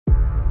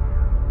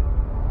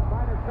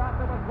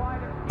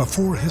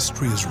Before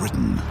history is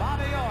written,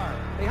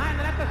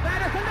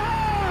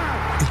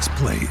 it's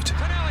played.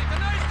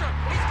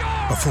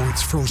 Before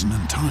it's frozen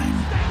in time,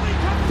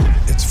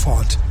 it's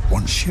fought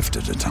one shift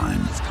at a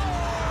time.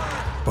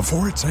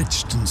 Before it's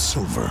etched in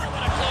silver,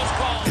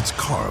 it's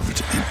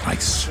carved in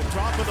ice.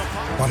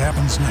 What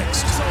happens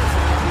next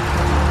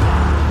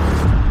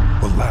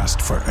will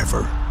last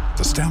forever.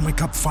 The Stanley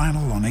Cup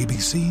Final on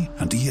ABC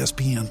and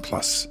ESPN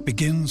Plus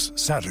begins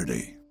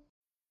Saturday.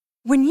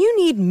 When you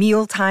need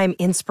mealtime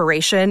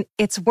inspiration,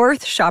 it's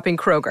worth shopping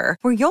Kroger,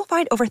 where you'll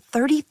find over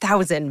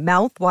 30,000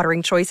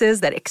 mouth-watering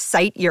choices that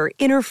excite your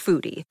inner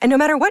foodie. And no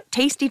matter what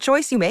tasty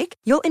choice you make,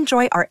 you'll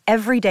enjoy our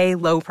everyday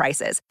low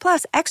prices,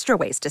 plus extra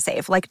ways to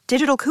save, like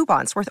digital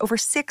coupons worth over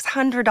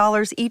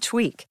 $600 each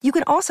week. You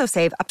can also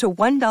save up to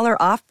 $1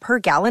 off per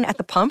gallon at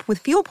the pump with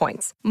fuel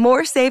points.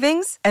 More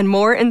savings and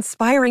more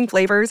inspiring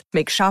flavors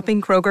make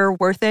shopping Kroger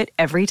worth it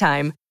every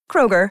time.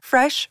 Kroger,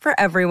 fresh for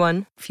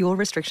everyone. Fuel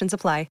restrictions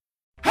apply.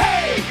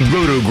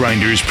 Roto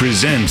Grinders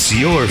presents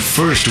your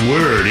first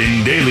word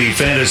in daily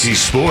fantasy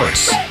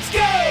sports. Let's go!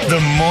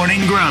 The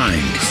Morning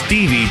Grind.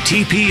 Stevie,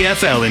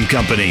 TPFL and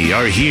company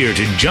are here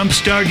to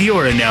jumpstart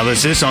your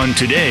analysis on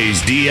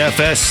today's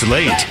DFS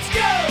slate. Let's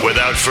go!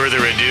 Without further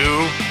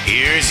ado,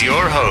 here's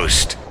your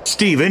host,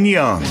 Stephen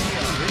Young.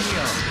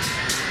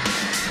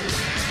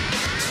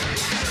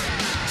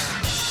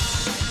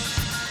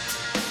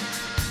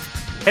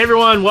 Hey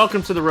everyone,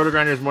 welcome to the Roto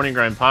Grinders Morning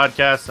Grind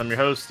podcast. I'm your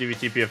host, Stevie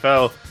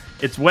TPFL.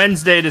 It's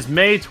Wednesday, it is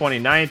May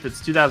 29th,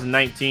 it's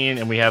 2019,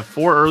 and we have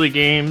 4 early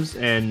games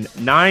and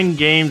 9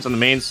 games on the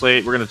main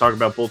slate. We're going to talk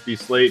about both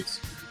these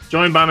slates.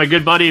 Joined by my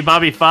good buddy,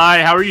 Bobby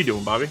Fye. How are you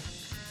doing, Bobby?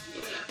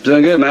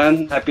 Doing good,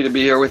 man. Happy to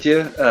be here with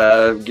you.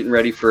 Getting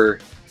ready for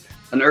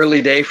an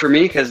early day for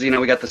me because, we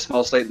got the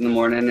small slate in the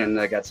morning and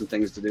I got some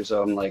things to do.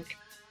 So I'm like,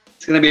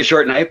 it's going to be a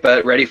short night,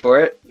 but ready for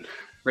it.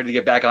 Ready to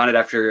get back on it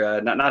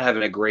after not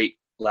having a great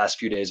last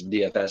few days of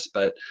DFS,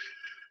 but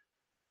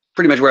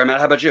pretty much where I'm at.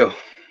 How about you?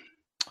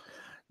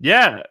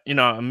 Yeah,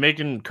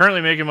 I'm currently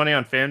making money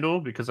on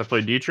FanDuel because I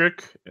play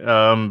Dietrich,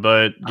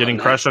 but getting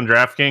crushed on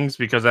DraftKings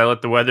because I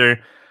let the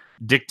weather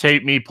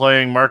dictate me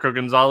playing Marco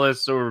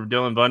Gonzalez over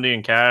Dylan Bundy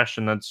and cash,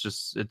 and that's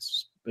just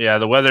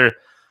the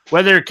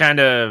weather kind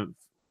of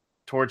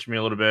torched me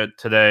a little bit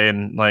today,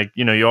 and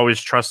you always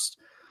trust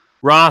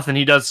Roth, and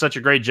he does such a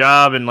great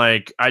job, and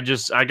I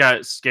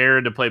got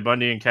scared to play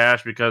Bundy and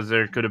cash because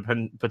there could have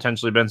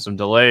potentially been some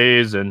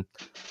delays, and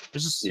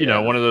it's just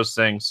one of those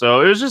things.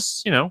 So it was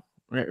just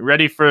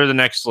ready for the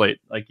next slate,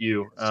 like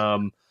you.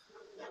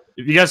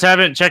 If you guys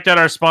haven't checked out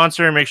our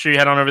sponsor, make sure you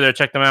head on over there.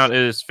 Check them out. It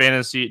is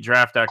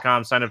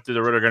fantasydraft.com. Sign up through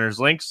the Roto Grinders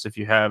links if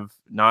you have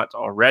not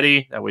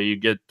already. That way you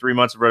get 3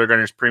 months of Roto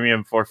Grinders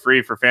premium for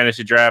free for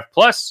Fantasy Draft.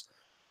 Plus,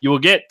 you will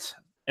get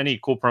any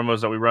cool promos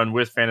that we run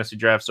with Fantasy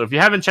Draft. So if you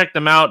haven't checked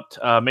them out,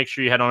 make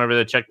sure you head on over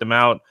there, check them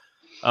out.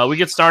 We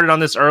get started on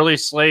this early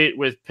slate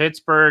with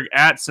Pittsburgh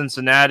at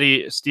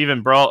Cincinnati.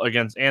 Steven Brault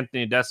against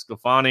Anthony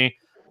DeSclafani.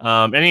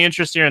 Any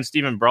interest here in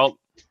Steven Brault?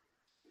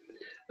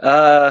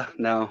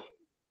 No.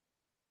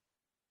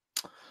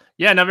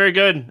 Yeah, not very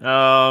good.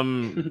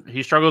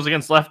 He struggles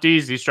against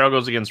lefties. He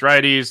struggles against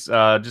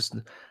righties. Just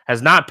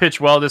has not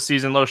pitched well this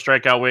season. Low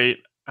strikeout rate,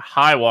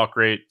 high walk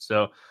rate.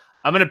 So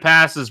I'm going to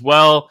pass as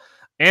well.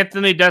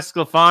 Anthony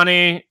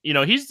DeSclafani,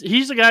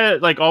 he's a guy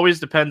that always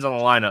depends on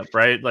the lineup,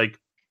 right?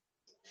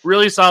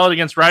 Really solid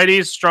against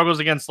righties, struggles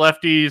against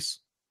lefties.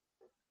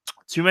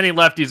 Too many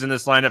lefties in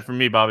this lineup for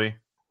me, Bobby.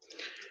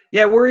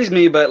 Yeah, it worries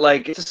me, but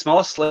it's a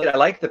small slate. I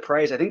like the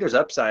price. I think there's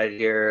upside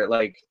here.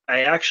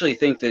 I actually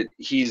think that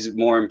he's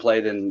more in play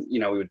than we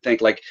would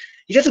think.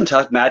 He's had some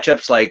tough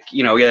matchups.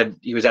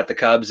 He was at the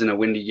Cubs in a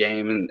windy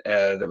game and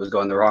that was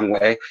going the wrong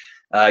way.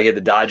 He had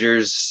the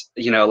Dodgers.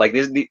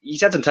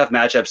 He's had some tough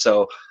matchups.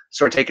 So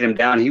sort of taking him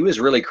down, he was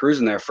really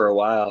cruising there for a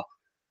while.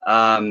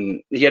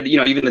 He had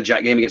even the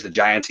game against the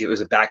Giants. It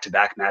was a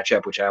back-to-back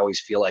matchup, which I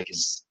always feel like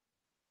is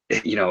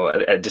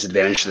a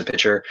disadvantage to the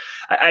pitcher.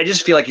 I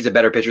just feel like he's a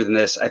better pitcher than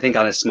this. I think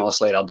on a small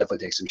slate, I'll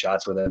definitely take some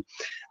shots with him.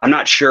 I'm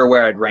not sure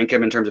where I'd rank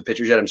him in terms of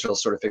pitchers yet. I'm still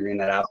sort of figuring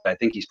that out. But I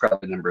think he's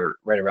probably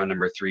right around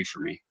number 3 for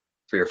me,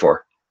 3 or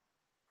 4.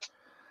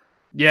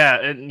 Yeah,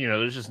 and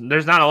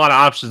there's not a lot of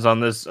options on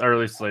this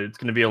early slate. It's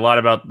going to be a lot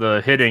about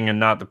the hitting and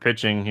not the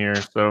pitching here.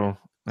 So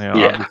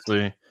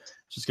obviously,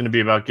 it's just going to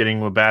be about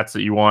getting the bats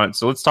that you want.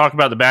 So let's talk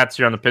about the bats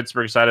here on the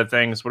Pittsburgh side of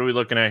things. What are we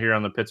looking at here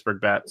on the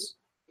Pittsburgh bats?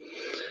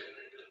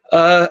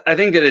 I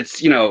think that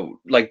it's,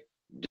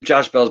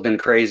 Josh Bell's been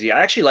crazy.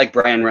 I actually like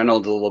Brian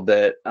Reynolds a little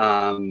bit.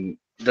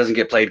 Doesn't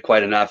get played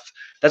quite enough.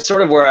 That's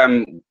sort of where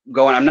I'm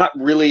going. I'm not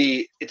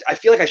really I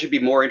feel like I should be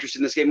more interested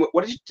in this game.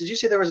 What did you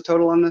say there was a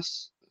total on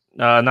this?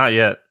 Not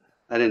yet.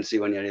 I didn't see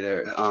one yet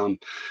either. I'm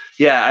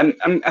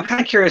kind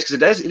of curious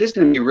because it is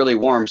going to be really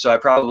warm. So I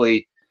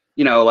probably,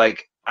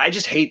 I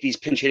just hate these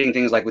pinch hitting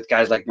things with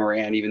guys like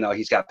Moran, even though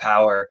he's got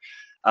power.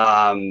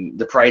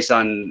 The price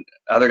on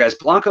other guys,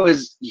 Polanco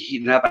is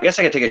heating up. I guess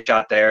I could take a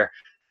shot there.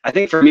 I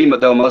think for me,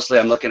 though, mostly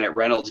I'm looking at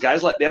Reynolds.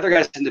 Guys the other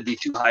guys tend to be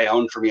too high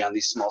owned for me on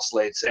these small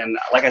slates. And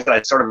like I said,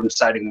 I sort of am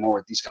siding more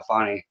with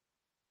DeSclafani.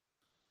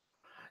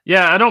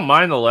 Yeah, I don't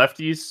mind the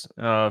lefties.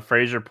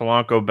 Frazier,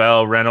 Polanco,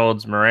 Bell,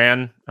 Reynolds,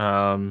 Moran.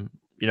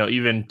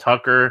 Even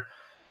Tucker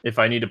if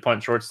I need to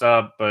punt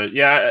shortstop. But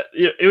yeah,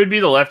 it would be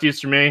the lefties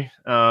for me.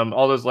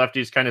 All those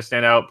lefties kind of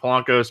stand out.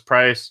 Polanco's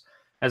price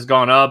has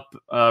gone up.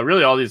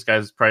 Really, all these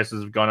guys'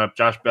 prices have gone up.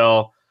 Josh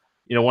Bell,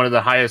 one of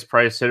the highest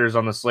price hitters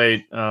on the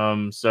slate.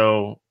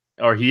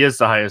 Or he is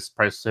the highest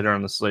price hitter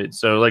on the slate.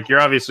 So like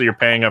you're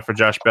paying up for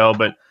Josh Bell,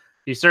 but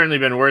he's certainly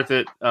been worth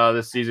it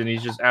this season.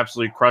 He's just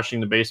absolutely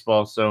crushing the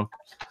baseball. So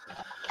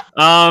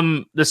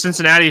the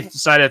Cincinnati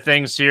side of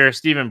things here,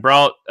 Steven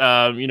Brault,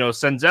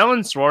 Senzel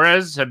and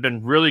Suarez have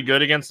been really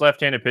good against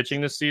left-handed pitching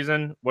this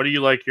season. What do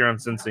you like here on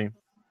Cincy?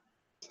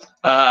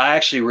 I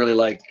actually really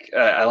like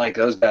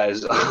those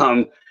guys.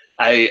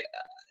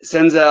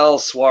 Senzel,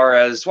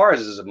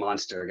 Suarez is a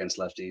monster against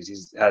lefties.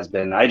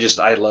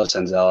 I love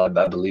Senzel.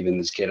 I believe in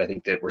this kid. I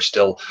think that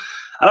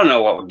I don't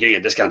know what we're getting a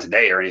discount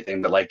today or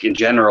anything, but like in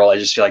general, I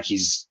just feel like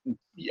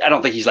I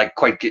don't think he's like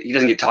he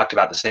doesn't get talked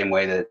about the same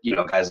way that,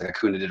 guys like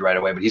Acuna did right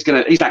away, but he's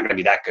not going to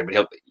be that good,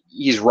 but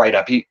he's right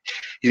up. He's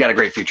got a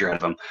great future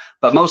ahead of him,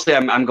 but mostly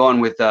I'm going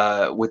with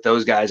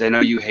those guys. I know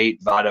you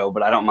hate Votto,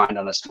 but I don't mind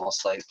on a small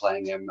slate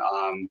playing him.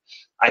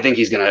 I think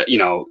he's going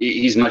to,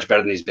 he's much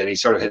better than he's been.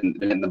 He's sort of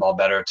hitting the ball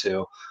better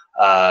too.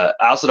 I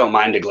also don't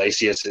mind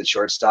Iglesias at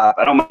shortstop.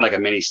 I don't mind like a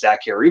mini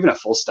stack here or even a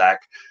full stack.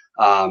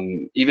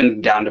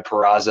 Even down to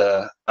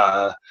Peraza.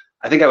 I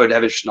think I would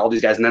have interest in all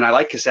these guys. And then I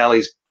like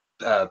Casali's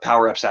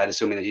power upside,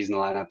 assuming that he's in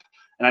the lineup.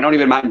 And I don't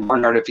even mind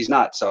Barnhart if he's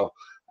not. So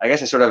I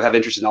guess I sort of have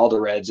interest in all the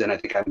Reds, and I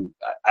think I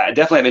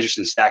definitely have interest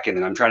in stacking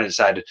them. I'm trying to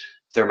decide if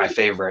they're my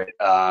favorite.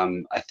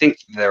 I think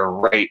they're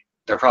right.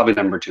 They're probably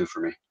number 2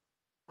 for me.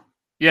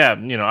 Yeah,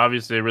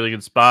 obviously a really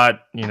good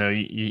spot. You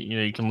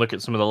can look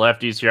at some of the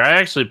lefties here. I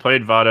actually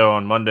played Votto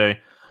on Monday.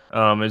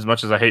 As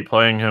much as I hate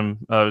playing him,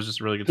 it was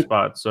just a really good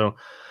spot. So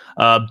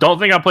don't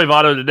think I'll play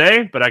Votto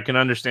today, but I can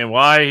understand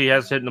why. He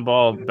has hitting the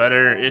ball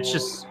better. It's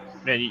just,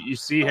 man, you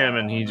see him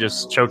and he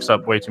just chokes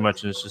up way too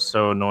much, and it's just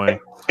so annoying.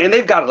 And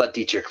they've got to let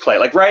Dietrich play,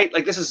 right?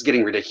 Like, this is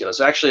getting ridiculous.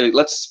 So actually,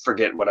 let's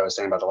forget what I was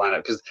saying about the lineup,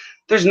 because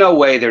there's no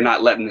way they're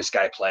not letting this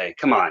guy play.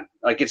 Come on,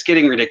 like, it's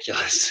getting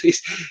ridiculous.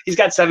 He's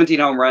got 17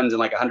 home runs and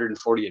like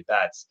 140 at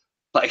bats.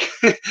 Like,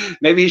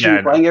 maybe he should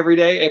be playing every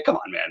day. Hey, come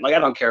on, man. Like, I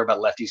don't care about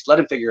lefties. Let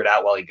him figure it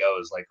out while he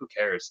goes. Like, who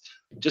cares?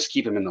 Just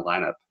keep him in the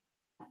lineup.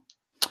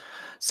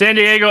 San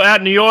Diego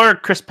at New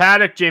York, Chris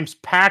Paddock, James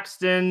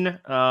Paxton.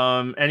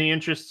 Any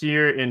interest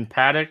here in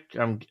Paddock?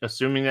 I'm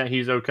assuming that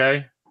he's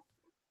okay.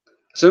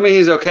 Assuming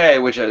he's okay,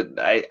 which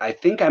I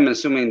think I'm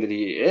assuming that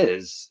he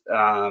is.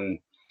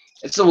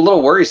 It's a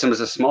little worrisome.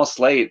 It's a small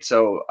slate,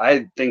 so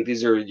I think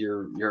these are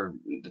your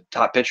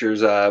top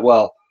pitchers.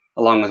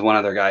 Along with one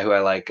other guy who I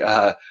like.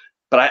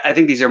 But I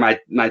think these are my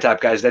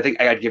top guys. I think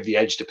I got to give the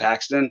edge to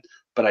Paxton,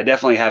 but I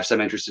definitely have some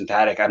interest in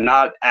Paddock. I'm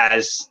not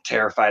as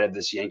terrified of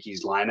this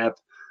Yankees lineup.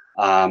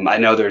 I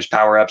know there's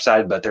power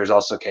upside, but there's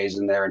also K's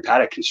in there, and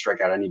Paddock can strike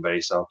out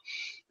anybody. So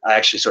I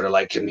actually sort of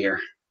like him here.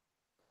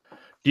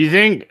 Do you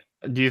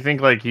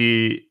think like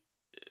he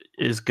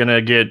is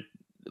gonna get,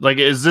 like,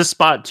 is this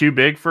spot too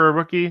big for a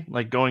rookie?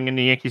 Like, going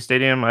into Yankee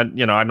Stadium, I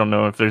don't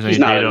know if there's any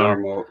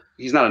data.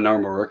 He's not a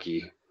normal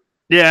rookie.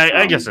 Yeah,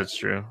 I guess that's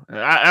true.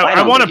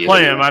 I want to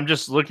play him. I'm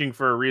just looking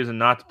for a reason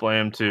not to play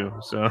him too.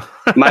 So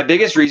my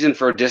biggest reason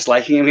for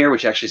disliking him here,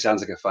 which actually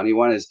sounds like a funny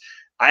one, is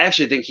I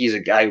actually think he's a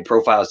guy who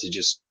profiles to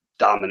just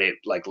dominate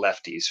like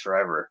lefties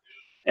forever.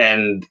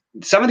 And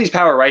some of these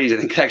power righties, I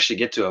think, could actually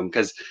get to him,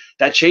 because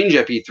that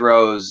changeup he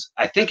throws,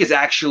 I think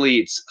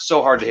it's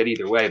so hard to hit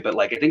either way, but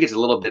like, I think it's a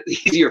little bit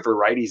easier for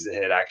righties to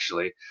hit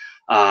actually.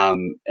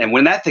 And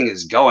when that thing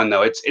is going,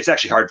 though, it's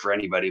actually hard for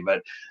anybody,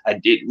 but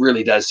it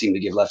really does seem to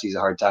give lefties a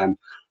hard time.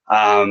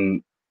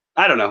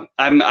 I don't know.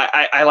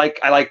 I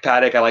like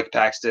Paddock. I like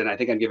Paxton. I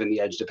think I'm giving the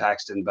edge to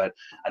Paxton, but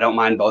I don't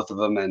mind both of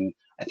them. And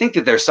I think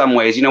that there's some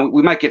ways,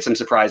 we might get some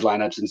surprise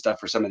lineups and stuff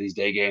for some of these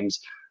day games.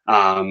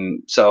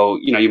 So,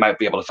 you might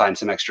be able to find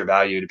some extra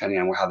value depending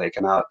on how they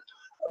come out.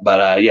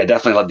 But yeah,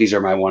 definitely these are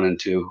my 1 and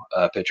 2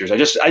 pitchers. I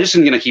just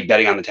am going to keep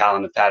betting on the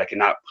talent of Paddock and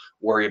not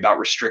worry about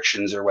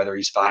restrictions or whether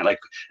he's fine. Like,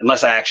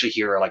 unless I actually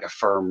hear like a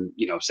firm,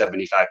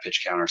 75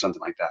 pitch count or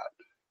something like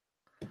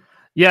that.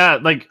 Yeah,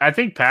 like, I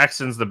think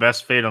Paxton's the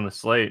best fade on the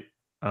slate.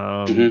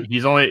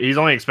 He's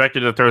only expected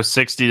to throw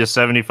 60 to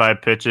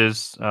 75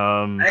 pitches.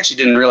 I actually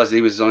didn't realize that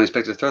he was only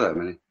expected to throw that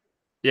many.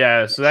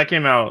 Yeah, so that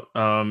came out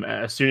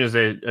as soon as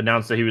they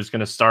announced that he was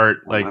going to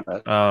start.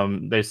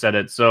 They said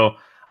it. So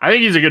I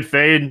think he's a good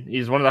fade.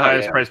 He's one of the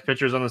highest priced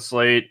pitchers on the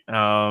slate.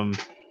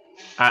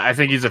 I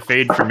think he's a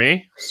fade for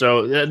me. So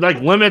like,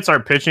 limits our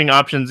pitching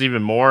options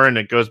even more, and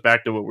it goes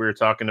back to what we were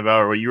talking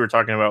about, or what you were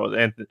talking about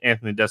with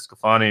Anthony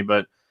DeSclafani.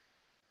 But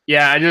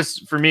yeah,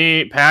 for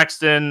me,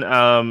 Paxton,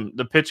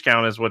 the pitch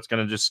count is what's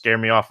going to just scare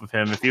me off of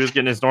him. If he was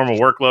getting his normal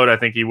workload, I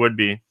think he would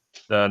be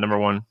the number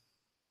 1.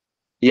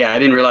 Yeah, I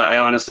didn't realize. I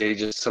honestly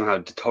just somehow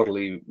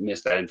totally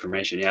missed that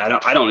information. Yeah,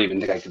 I don't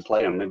even think I could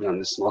play him maybe on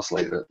this small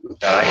slate.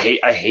 I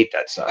hate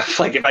that stuff.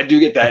 Like, if I do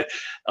get that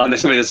on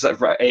this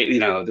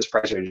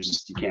price range,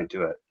 you can't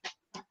do it.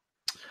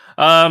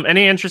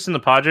 Any interest in the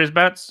Padres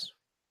bats?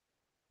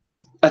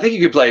 I think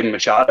you could play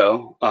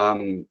Machado.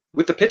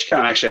 With the pitch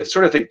count, actually, I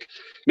sort of think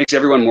makes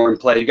everyone more in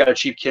play. You got a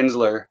cheap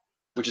Kinsler,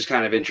 which is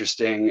kind of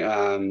interesting.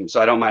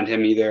 So I don't mind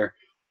him either.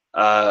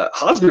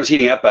 Hosmer's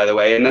heating up, by the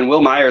way. And then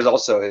Will Myers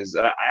also is.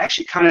 I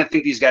actually kind of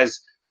think these guys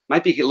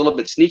might be a little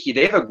bit sneaky.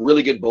 They have a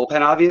really good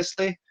bullpen,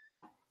 obviously.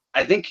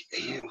 I think,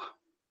 I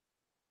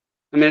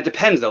mean, it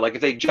depends, though. Like,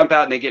 if they jump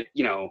out and they get,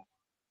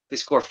 they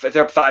score, if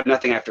they're up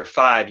 5-0 after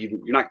 5, you're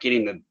not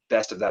getting the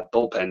best of that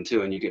bullpen,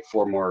 too, and you get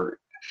 4 more.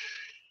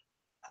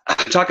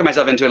 I'm talking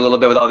myself into it a little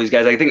bit with all these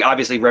guys. I think,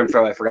 obviously,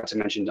 Renfroe, I forgot to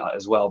mention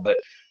as well, but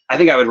I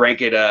think I would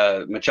rank it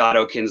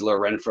Machado, Kinsler,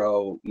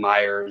 Renfroe,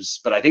 Myers,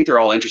 but I think they're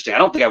all interesting. I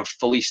don't think I would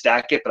fully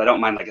stack it, but I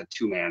don't mind like a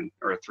 2-man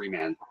or a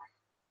 3-man.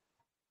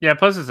 Yeah,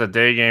 plus it's a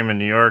day game in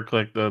New York.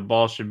 Like, the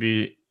ball should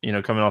be,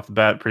 coming off the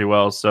bat pretty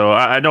well. So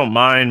I don't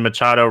mind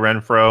Machado,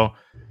 Renfroe,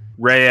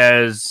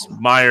 Reyes,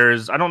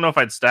 Myers. I don't know if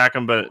I'd stack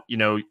them, but,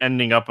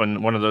 ending up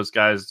on one of those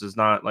guys does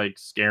not, like,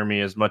 scare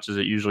me as much as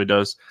it usually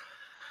does.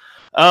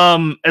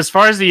 As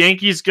far as the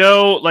Yankees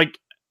go, like,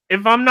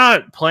 if I'm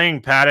not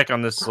playing Paddock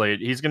on this slate,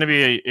 he's going to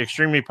be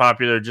extremely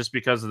popular just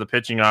because of the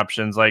pitching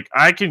options. Like,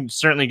 I can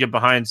certainly get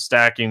behind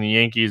stacking the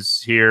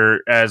Yankees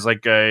here as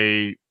like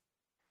I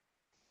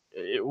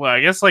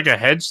guess like a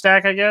hedge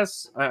stack, I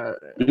guess.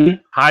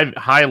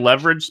 High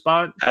leverage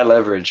spot. High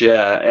leverage,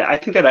 yeah. I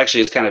think that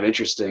actually is kind of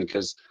interesting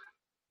because,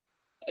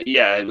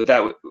 yeah, with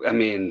that, I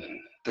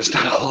mean, there's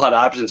not a whole lot of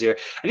options here.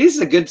 I think this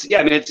is a good, yeah,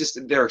 I mean, it's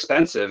just, they're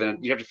expensive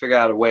and you have to figure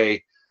out a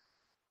way.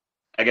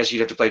 I guess you'd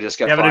have to play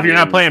Discafani. Yeah, but if you're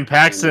not playing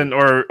Paxton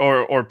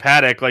or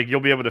Paddock, like,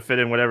 you'll be able to fit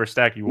in whatever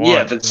stack you want.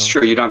 Yeah, that's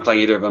true. You're not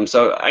playing either of them.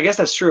 So I guess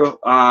that's true.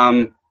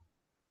 Yeah,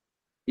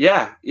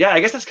 I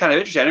guess that's kind of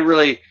interesting. I didn't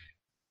really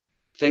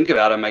think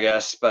about him, I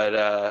guess, but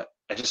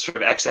I just sort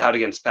of X out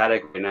against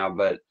Paddock right now.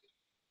 But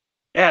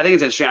yeah, I think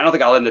it's interesting. I don't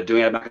think I'll end up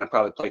doing it. I'm not going to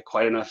probably play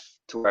quite enough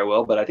to where I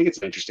will, but I think it's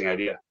an interesting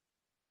idea.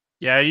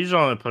 Yeah, I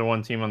usually only play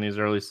one team on these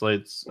early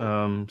slates.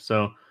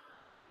 So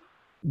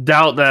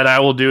doubt that I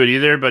will do it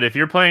either, but if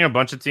you're playing a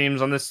bunch of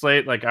teams on this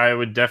slate, like, I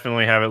would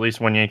definitely have at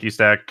least one Yankee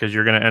stack because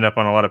you're going to end up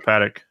on a lot of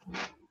Paddock.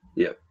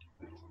 Yep,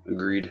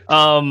 agreed.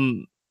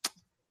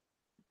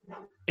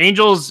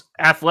 Angels,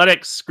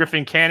 Athletics,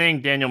 Griffin Canning,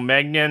 Daniel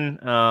Magnan.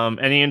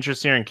 Any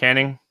interest here in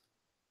Canning?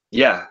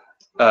 Yeah,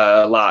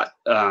 a lot.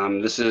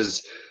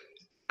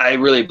 I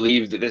really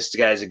believe that this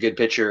guy is a good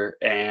pitcher,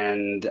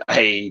 and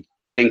I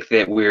think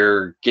that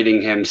we're getting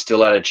him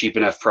still at a cheap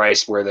enough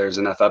price where there's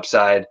enough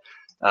upside.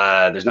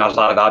 There's not a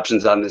lot of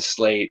options on this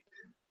slate.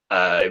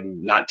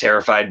 I'm not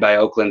terrified by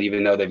Oakland,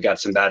 even though they've got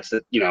some bats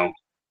that,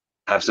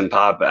 have some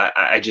pop.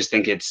 I just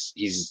think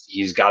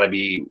he's got to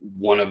be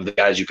one of the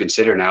guys you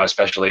consider now,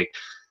 especially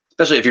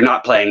if you're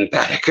not playing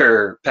Paddock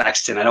or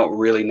Paxton. I don't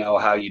really know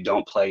how you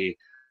don't play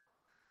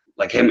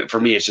like him.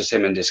 For me, it's just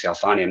him and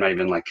Discalfani. I'm not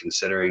even like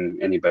considering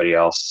anybody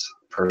else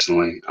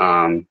personally,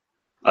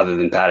 other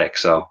than Paddock.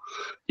 So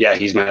yeah,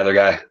 he's my other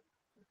guy.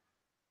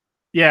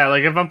 Yeah,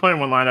 like, if I'm playing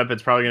one lineup,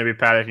 it's probably going to be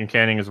Paddock and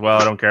Canning as well.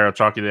 I don't care how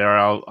chalky they are.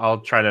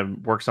 I'll try to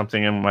work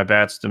something in with my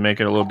bats to make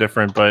it a little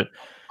different. But,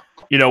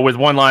 with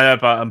one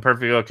lineup, I'm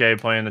perfectly okay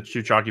playing the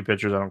 2 chalky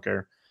pitchers. I don't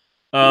care.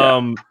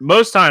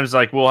 Most times,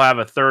 like, we'll have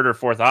a third or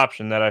fourth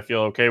option that I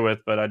feel okay with,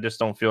 but I just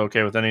don't feel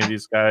okay with any of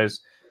these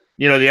guys.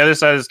 The other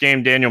side of this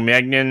game, Daniel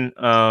Magnan,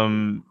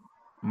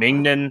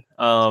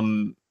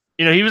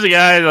 he was a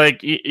guy,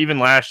 like, even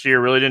last year,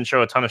 really didn't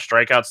show a ton of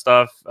strikeout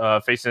stuff,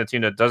 facing a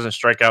team that doesn't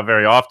strike out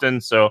very often.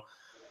 So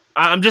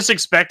I'm just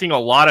expecting a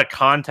lot of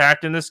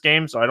contact in this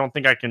game, so I don't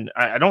think I can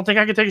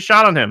take a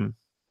shot on him.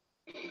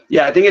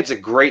 Yeah, I think it's a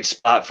great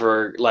spot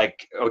for,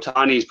 like,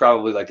 Ohtani's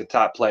probably like the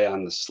top play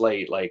on the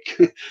slate. Like,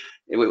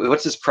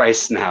 what's his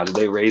price now? Did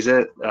they raise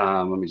it?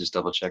 Let me just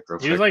double check real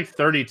quick. He was like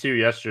 32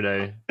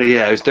 yesterday.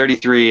 Yeah, he was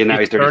 33 and now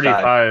he's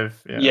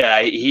 35.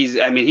 Yeah,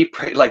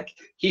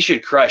 he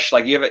should crush.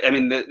 Like,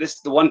 the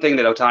one thing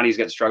that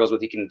Ohtani's struggles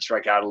with, he can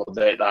strike out a little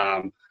bit.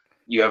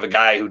 You have a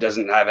guy who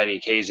doesn't have any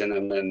Ks in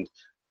him, and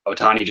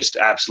Ohtani just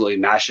absolutely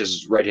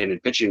mashes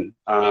right-handed pitching.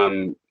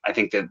 I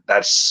think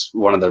that's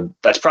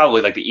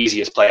probably like the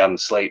easiest play on the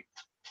slate.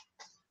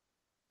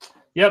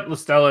 Yep, La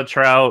Stella,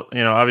 Trout.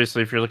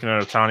 Obviously, if you're looking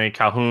at Ohtani,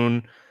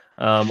 Calhoun,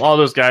 all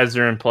those guys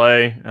are in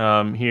play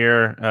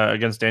here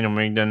against Daniel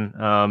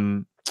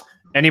Magnan.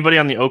 Anybody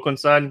on the Oakland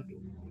side?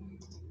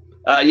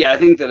 Yeah, I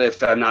think that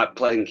if I'm not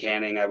playing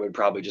Canning, I would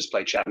probably just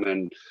play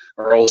Chapman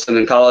or Olsen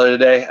and call it a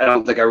day. I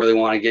don't think I really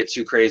want to get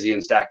too crazy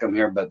and stack them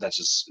here, but that's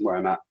just where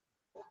I'm at.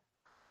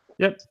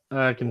 Yep,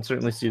 I can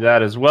certainly see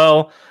that as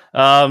well.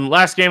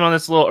 Last game on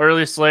this little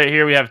early slate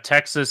here, we have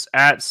Texas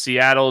at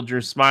Seattle. Drew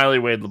Smyly,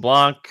 Wade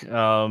LeBlanc.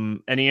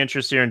 Any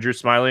interest here in Drew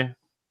Smyly?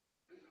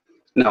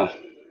 No.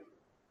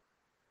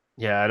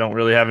 Yeah, I don't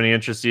really have any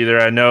interest either.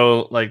 I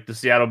know, like, the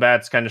Seattle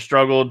bats kind of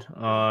struggled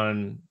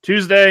on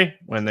Tuesday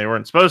when they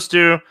weren't supposed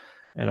to,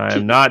 and I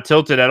am not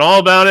tilted at all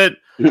about it.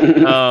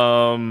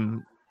 A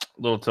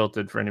little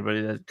tilted for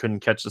anybody that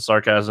couldn't catch the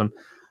sarcasm.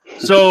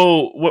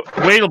 So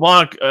Wade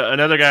LeBlanc,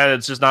 another guy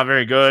that's just not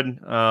very good.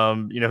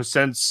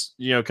 Since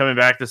coming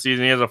back this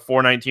season, he has a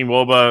 419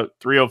 WOBA,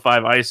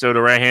 305 ISO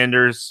to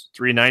right-handers,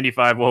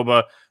 395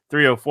 WOBA,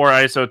 304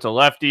 ISO to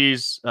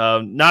lefties.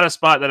 Not a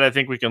spot that I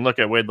think we can look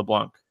at Wade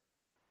LeBlanc.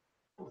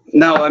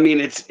 No, I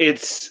mean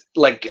it's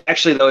like,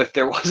 actually though, if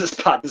there was a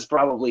spot, this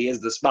probably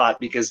is the spot,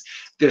 because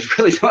there's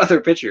really no other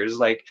pitchers.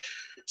 Like,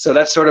 so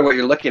that's sort of what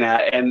you're looking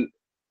at. And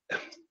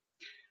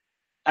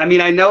I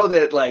mean, I know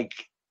that like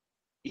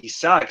he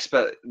sucks,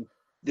 but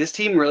this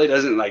team really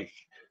doesn't like.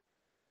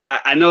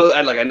 I know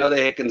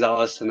they hit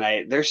Gonzalez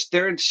tonight. They're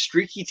a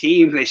streaky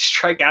team. They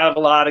strike out a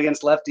lot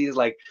against lefties.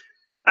 Like,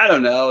 I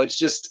don't know. It's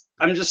just,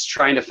 I'm just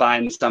trying to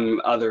find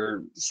something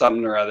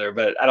or other,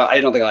 but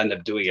I don't think I'll end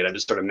up doing it. I'm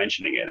just sort of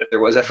mentioning it. If there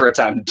was ever a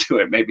time to do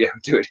it, maybe I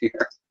would do it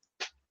here.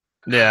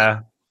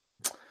 Yeah.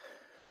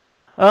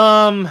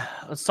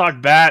 Let's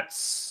talk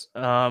bats.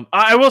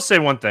 I will say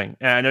one thing.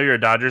 And I know you're a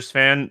Dodgers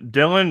fan.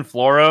 Dylan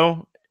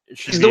Floro.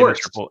 He's the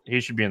worst.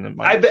 He should be in the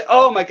minors. I bet.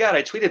 Oh my god,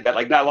 I tweeted that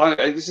like not long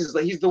ago. He's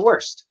the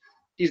worst.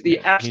 He's the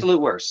absolute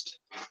worst.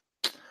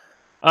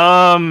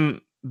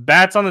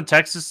 Bats on the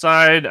Texas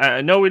side.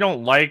 I know we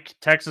don't like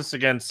Texas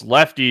against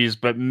lefties,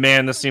 but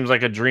man, this seems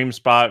like a dream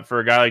spot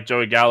for a guy like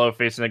Joey Gallo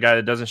facing a guy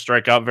that doesn't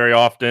strike out very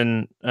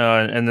often.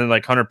 And then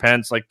like Hunter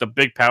Pence, like the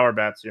big power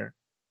bats here.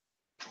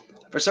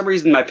 For some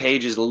reason, my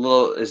page is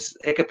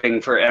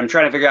hiccuping I'm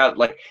trying to figure out,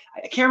 like,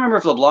 I can't remember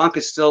if LeBlanc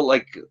is still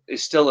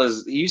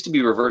as he used to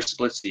be reverse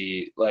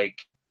splitsy. Like,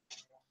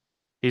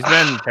 he's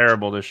been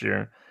terrible this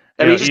year.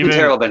 I mean, he's just been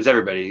terrible against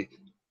everybody.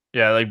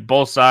 Yeah, like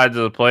both sides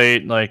of the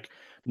plate. Like,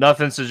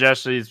 nothing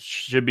suggests he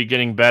should be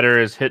getting better.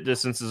 His hit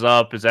distance is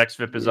up. His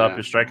xFIP is up.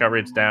 His strikeout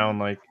rate's down.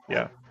 Like,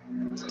 yeah.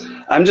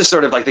 I'm just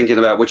sort of like thinking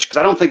about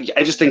because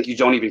I just think you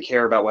don't even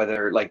care about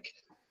whether, like,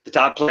 the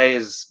top play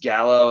is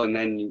Gallo, and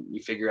then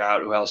you figure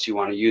out who else you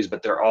want to use.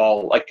 But they're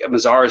all like,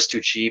 Mazara is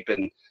too cheap,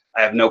 and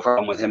I have no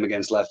problem with him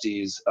against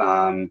lefties.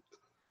 I'm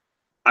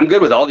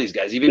good with all these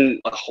guys,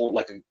 even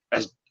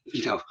as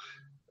you know,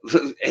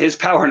 his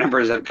power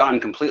numbers have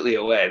gone completely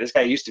away. This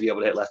guy used to be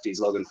able to hit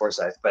lefties, Logan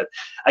Forsythe. But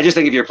I just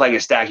think if you're playing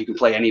a stack, you can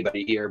play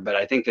anybody here. But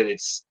I think that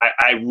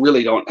I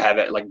really don't have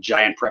it like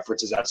giant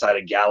preferences outside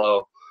of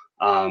Gallo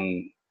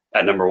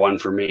at number one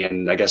for me,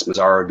 and I guess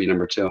Mazara would be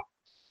number two.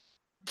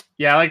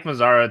 Yeah, I like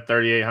Mazara at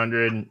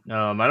 3,800.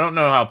 I don't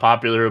know how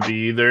popular it'll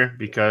be either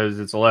because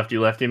it's a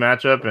lefty-lefty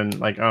matchup, and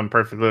like I'm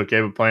perfectly okay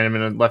with playing him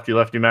in a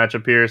lefty-lefty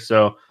matchup here.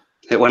 So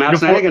it went out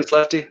tonight against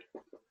lefty.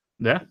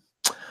 Yeah,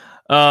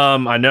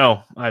 I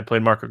know. I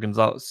played Marco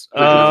Gonzalez.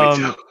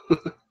 The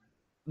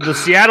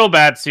Seattle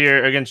bats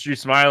here against Drew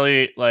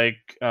Smyly, like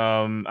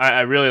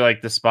I really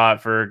like this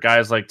spot for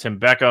guys like Tim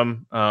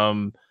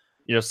Beckham.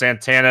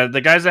 Santana, the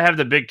guys that have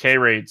the big K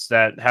rates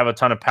that have a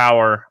ton of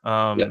power.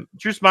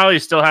 Drew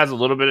Smyly still has a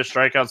little bit of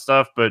strikeout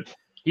stuff, but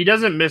he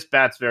doesn't miss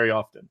bats very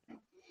often.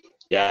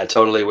 Yeah,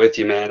 totally with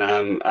you, man.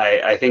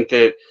 I think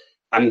that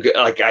I'm good.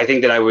 Like, I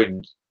think that I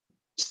would.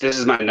 This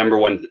is my number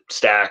one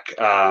stack.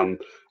 I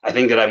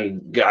think that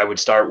I would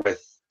start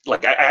with,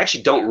 like, I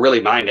actually don't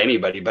really mind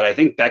anybody, but I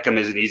think Beckham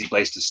is an easy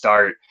place to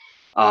start.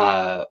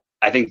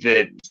 I think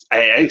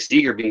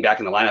Seager being back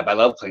in the lineup, I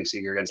love playing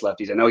Seager against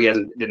lefties. I know he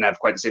didn't have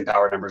quite the same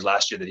power numbers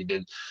last year that he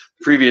did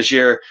the previous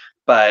year,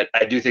 but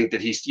I do think that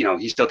he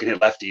still can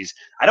hit lefties.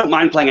 I don't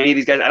mind playing any of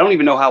these guys. I don't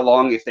even know how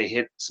long, if they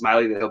hit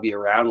Smyly, that he'll be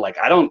around. Like,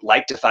 I don't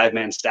like to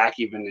 5-man stack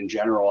even in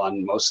general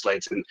on most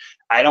slates, and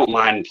I don't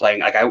mind playing.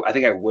 Like, I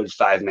think I would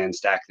 5-man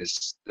stack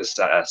this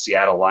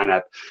Seattle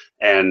lineup,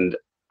 and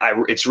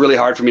it's really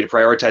hard for me to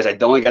prioritize.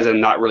 The only guys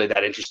I'm not really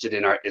that interested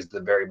in is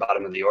the very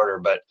bottom of the order,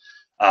 but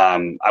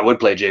I would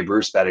play Jay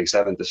Bruce batting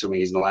seventh,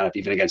 assuming he's in the lineup,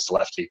 even against the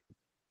lefty.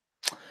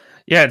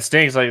 Yeah, it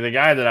stinks. Like, the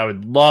guy that I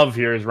would love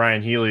here is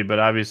Ryan Healy, but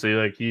obviously,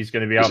 like, he's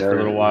going to be out for a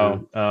little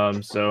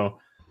while. So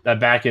that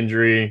back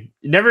injury,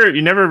 you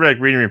never like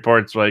reading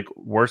reports like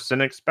worse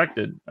than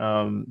expected.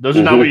 Those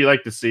are not what you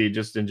like to see,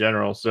 just in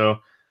general. So,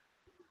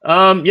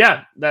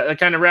 that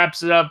kind of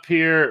wraps it up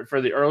here for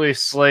the early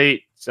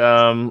slate.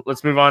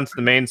 Let's move on to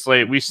the main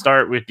slate. We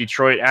start with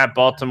Detroit at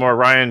Baltimore.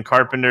 Ryan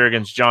Carpenter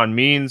against John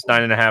Means,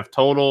 9.5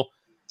 total.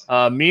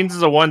 Means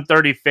is a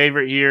 130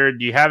 favorite here.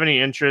 Do you have any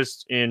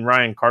interest in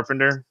Ryan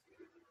Carpenter?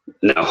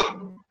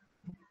 No.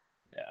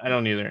 I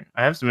don't either.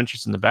 I have some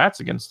interest in the bats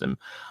against him.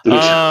 What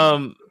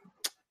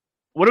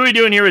are we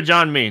doing here with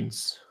John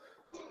Means?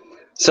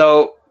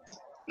 So,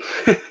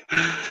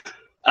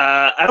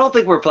 I don't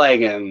think we're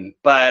playing him,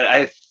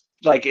 but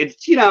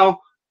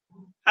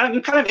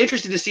I'm kind of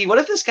interested to see what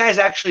if this guy's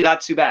actually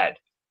not too bad.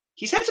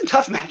 He's had some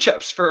tough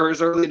matchups for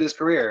as early in his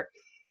career,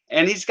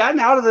 and he's gotten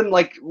out of them.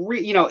 Like,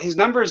 his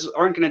numbers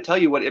aren't going to tell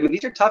you what. I mean,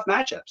 these are tough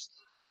matchups.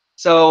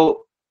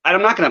 So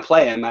I'm not going to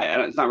play him.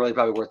 It's not really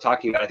probably worth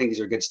talking about. I think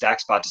these are good stack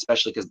spots,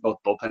 especially because both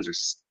bullpens are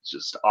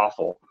just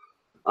awful.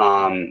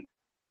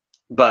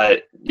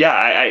 But yeah,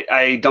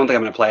 I don't think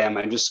I'm going to play him.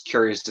 I'm just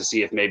curious to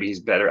see if maybe he's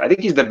better. I think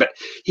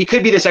he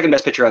could be the second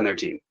best pitcher on their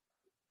team.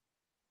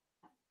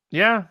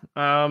 Yeah.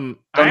 Don't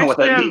know what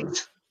that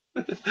means.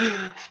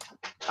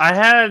 I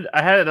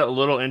had a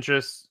little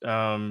interest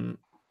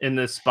in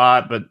this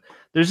spot, but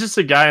there's just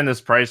a guy in this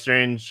price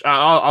range.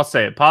 I'll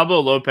say it. Pablo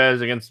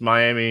Lopez against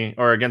Miami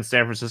or against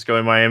San Francisco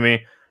and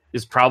Miami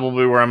is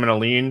probably where I'm going to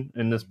lean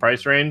in this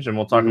price range, and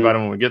we'll talk about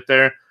him when we get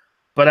there.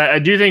 But I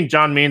do think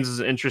John Means is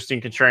an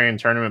interesting contrarian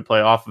tournament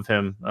play off of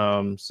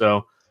him.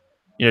 So,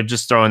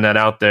 just throwing that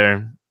out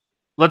there.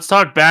 Let's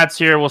talk bats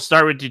here. We'll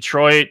start with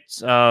Detroit.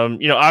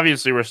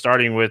 Obviously we're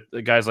starting with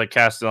guys like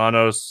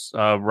Castellanos,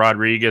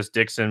 Rodriguez,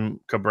 Dixon,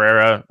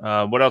 Cabrera.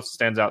 What else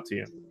stands out to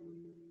you?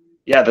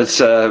 Yeah, that's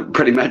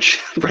pretty much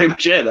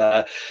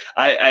it.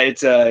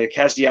 It's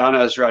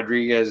Castellanos,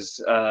 Rodriguez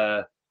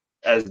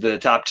as the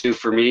top two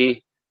for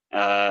me.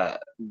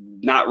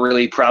 Not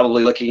really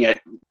probably looking at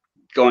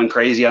going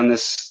crazy on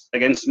this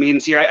against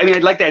Means here. I mean,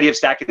 I'd like the idea of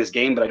stacking this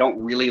game, but I don't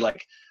really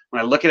like. When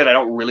I look at it, I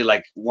don't really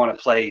want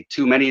to play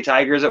too many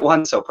Tigers at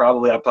once. So I'll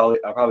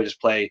probably just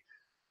play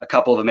a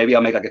couple of them. Maybe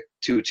I'll make like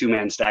a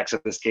two-man stacks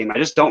of this game. I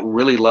just don't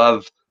really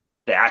love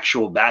the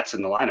actual bats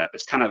in the lineup.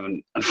 It's kind of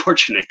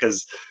unfortunate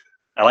because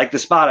I like the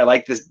spot. I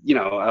like this.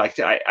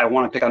 I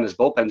want to pick on this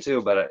bullpen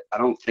too, but I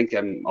don't think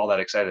I'm all that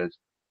excited.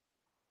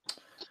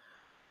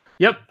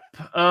 Yep.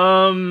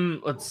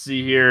 Let's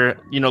see here.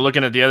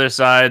 Looking at the other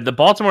side, the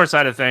Baltimore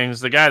side of things,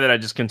 the guy that I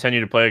just continue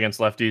to play against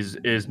lefties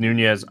is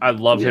Nunez. I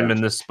love him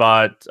in this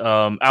spot.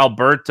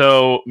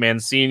 Alberto,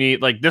 Mancini,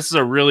 this is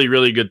a really,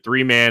 really good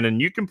 3-man,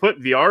 and you can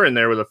put VR in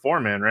there with a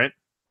 4-man, right?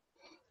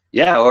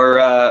 Yeah, or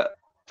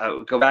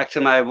I'll go back to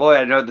my boy.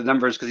 I know the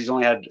numbers because he's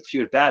only had a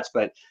few at bats,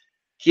 but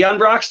Keon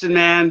Broxton,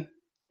 man.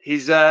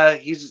 He's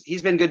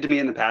been good to me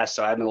in the past,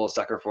 so I'm a little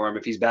sucker for him.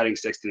 If he's batting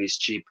sixth and he's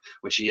cheap,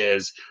 which he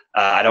is,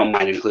 I don't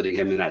mind including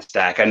him in that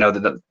stack. I know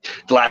that the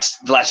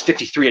last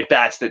 53 at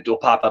bats that will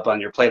pop up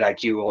on your plate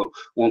IQ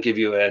won't give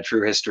you a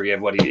true history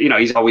of what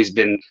he's always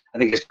been. I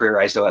think his career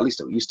ISO, at least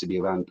it used to be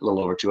around a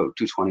little over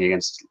 220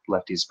 against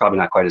lefties. Probably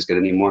not quite as good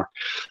anymore.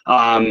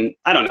 I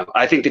don't know.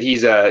 I think that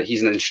he's an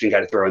interesting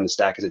guy to throw in the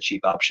stack as a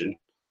cheap option.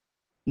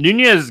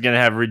 Nunez is going to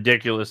have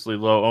ridiculously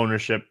low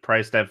ownership,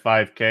 priced at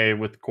 $5K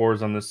with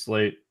cores on this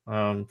slate.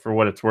 For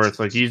what it's worth,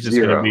 he's just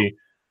going to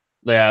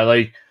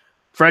be,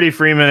 Freddie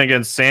Freeman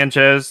against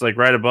Sanchez,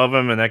 right above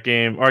him in that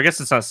game. Or I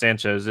guess it's not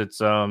Sanchez, it's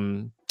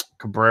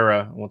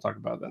Cabrera. We'll talk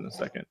about that in a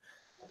second.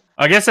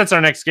 I guess that's our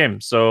next game.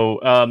 So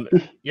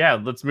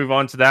let's move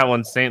on to that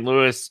one. St.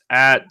 Louis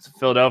at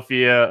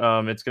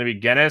Philadelphia. It's going to be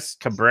Guinness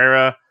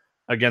Cabrera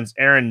against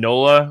Aaron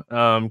Nola.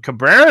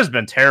 Cabrera has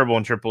been terrible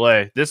in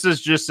AAA. This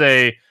is just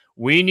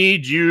we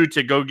need you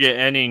to go get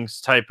innings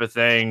type of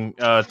thing,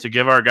 to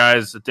give our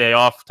guys a day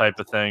off type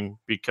of thing,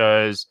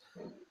 because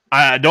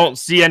I don't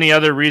see any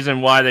other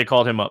reason why they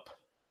called him up.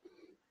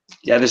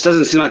 Yeah, this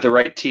doesn't seem like the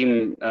right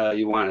team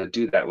you want to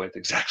do that with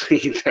exactly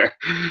either.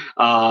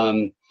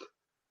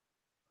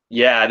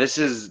 This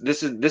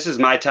is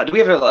my top. Do we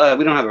have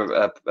we don't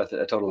have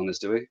a total on this,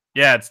 do we?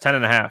 Yeah, it's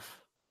 10.5.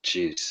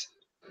 Jeez.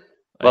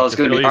 Well, it's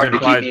going to be hard to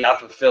keep me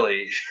off of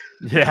Philly.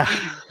 Yeah.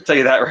 I'll tell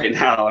you that right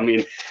now. I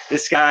mean,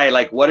 this guy,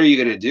 what are you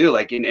going to do?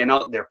 And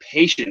they're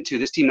patient too.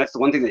 This team, that's the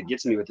one thing that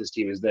gets me with this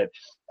team is that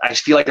I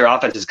feel like their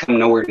offense is coming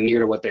nowhere near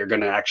to what they're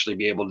going to actually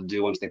be able to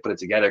do once they put it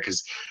together,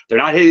 because they're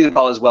not hitting the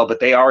ball as well, but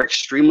they are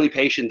extremely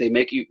patient.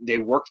 They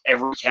work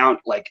every count.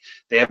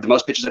 They have the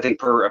most pitches, I think,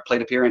 per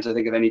plate appearance, I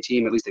think, of any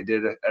team. At least they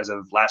did as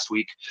of last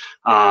week.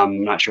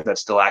 I'm not sure if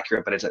that's still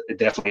accurate, but it's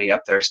definitely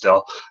up there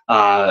still.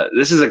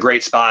 This is a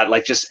great spot.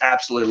 Just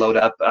absolutely load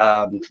up.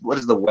 What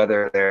is the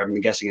weather there? I'm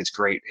guessing it's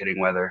great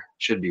hitting weather.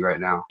 Should be right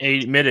now.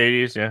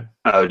 Mid-80s, yeah.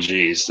 Oh,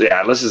 geez.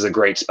 Yeah, this is a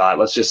great spot.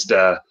 Let's just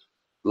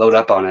load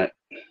up on it.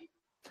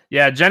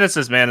 Yeah,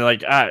 Genesis, man,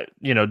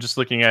 just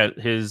looking at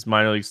his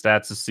minor league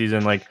stats this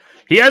season,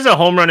 he has a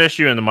home run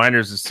issue in the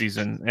minors this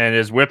season, and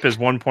his whip is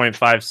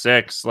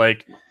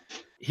 1.56.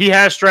 He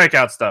has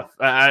strikeout stuff,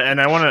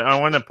 and I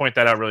want to point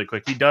that out really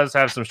quick. He does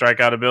have some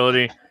strikeout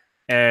ability,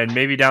 and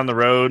maybe down the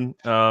road,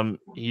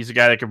 he's a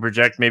guy that can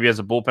project maybe as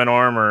a bullpen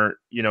arm or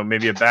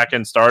maybe a back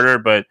end starter.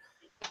 But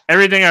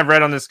everything I've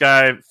read on this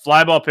guy,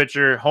 fly ball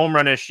pitcher, home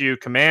run issue,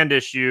 command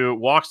issue,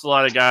 walks a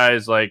lot of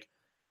guys.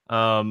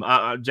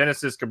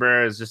 Genesis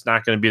Cabrera is just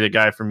not going to be the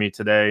guy for me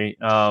today.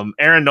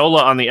 Aaron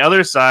Nola on the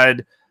other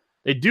side,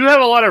 they do have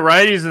a lot of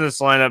righties in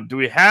this lineup. Do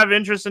we have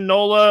interest in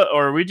Nola,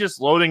 or are we just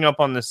loading up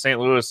on the St.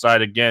 Louis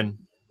side again?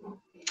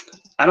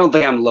 I don't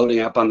think I'm loading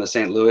up on the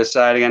St. Louis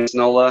side against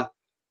Nola,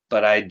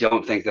 but I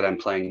don't think that I'm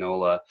playing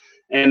Nola.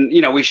 And,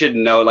 we should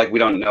know, we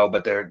don't know,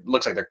 but there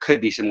looks like there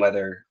could be some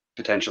weather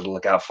potential to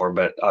look out for.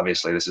 But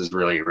obviously this is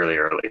really, really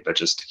early, but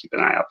just keep an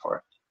eye out for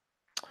it.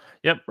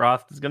 Yep,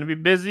 Roth is going to be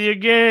busy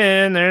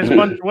again. There's a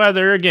bunch of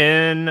weather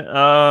again.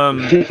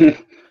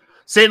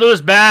 St.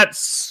 Louis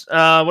bats.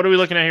 What are we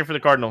looking at here for the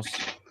Cardinals?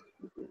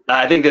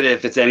 I think that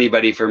if it's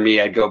anybody for me,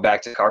 I'd go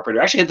back to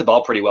Carpenter. Actually hit the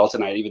ball pretty well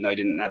tonight, even though he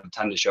didn't have a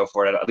ton to show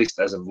for it, at least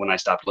as of when I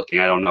stopped looking.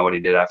 I don't know what he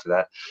did after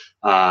that.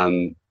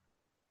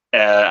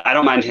 I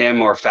don't mind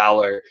him or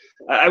Fowler.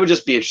 I would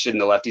just be interested in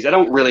the lefties. I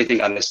don't really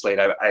think on this slate,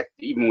 I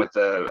even with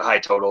the high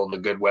total, the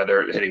good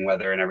weather, hitting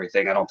weather and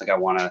everything, I don't think I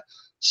want to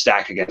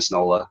stack against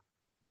Nola.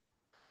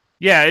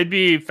 Yeah, it'd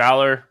be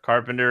Fowler,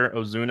 Carpenter,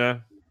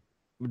 Ozuna.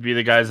 would be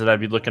the guys that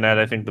I'd be looking at.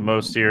 I think the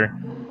most here.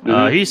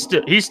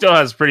 Mhm. He still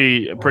has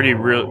pretty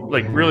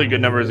really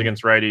good numbers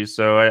against righties.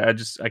 So I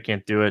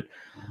can't do it.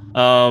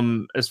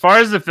 As far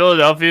as the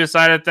Philadelphia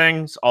side of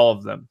things, all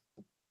of them.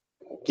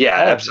 Yeah, All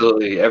of them.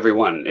 absolutely.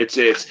 Everyone. It's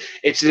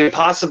an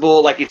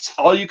impossible. Like it's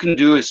all you can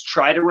do is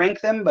try to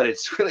rank them, but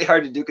it's really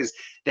hard to do because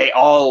they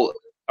all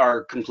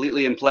are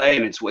completely in play,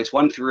 and it's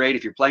 1 through 8.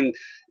 If you're playing,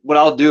 what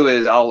I'll do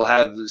is I'll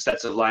have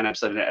sets of lineups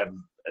that have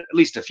at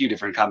least a few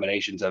different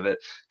combinations of it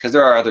because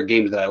there are other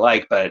games that I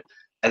like, but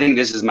I think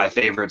this is my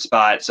favorite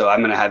spot, so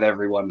I'm gonna have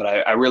everyone.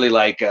 But I really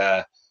like.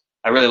 I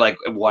really like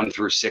 1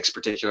 through 6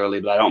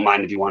 particularly, but I don't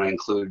mind if you want to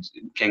include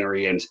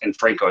Kingery and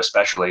Franco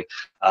especially.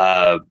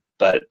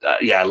 But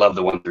yeah, I love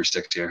the 1 through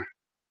 6 here.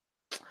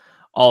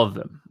 All of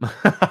them.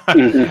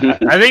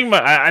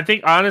 I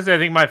think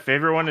honestly, my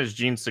favorite one is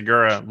Gene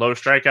Segura. Low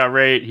strikeout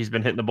rate. He's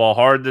been hitting the ball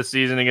hard this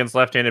season against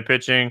left-handed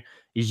pitching.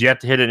 He's yet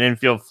to hit an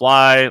infield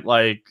fly.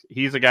 Like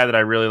he's a guy that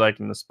I really like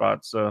in the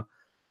spot. So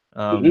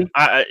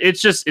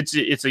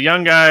it's a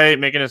young guy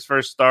making his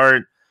first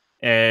start.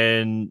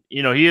 And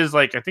he is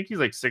I think he's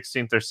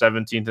 16th or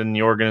 17th in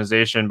the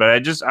organization, but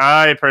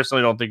I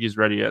personally don't think he's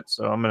ready yet.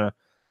 So I'm gonna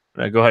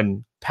go ahead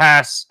and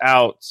pass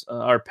on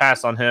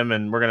him,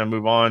 and we're gonna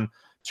move on.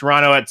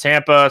 Toronto at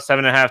Tampa,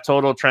 7.5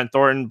 total. Trent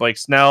Thornton, Blake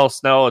Snell, a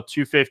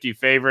 250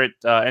 favorite.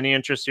 Any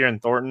interest here in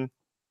Thornton?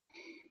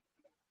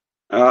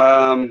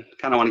 Kind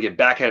of want to get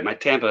back at my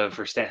Tampa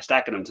for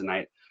stacking them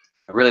tonight.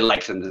 I really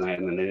liked them tonight,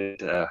 and then they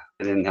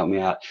didn't help me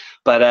out.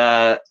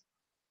 But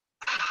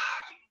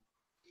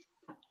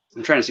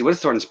I'm trying to see, what is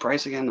Thornton's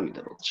price again? Let me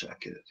double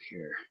check it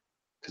here,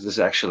 because this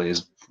actually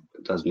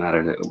does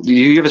matter. Do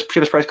you have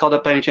his price called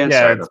up by any chance?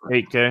 Yeah, it's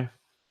 8K.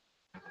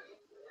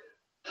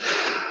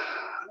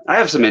 I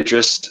have some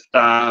interest.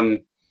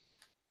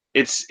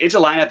 It's a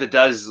lineup that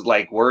does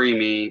worry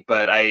me,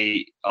 but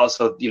I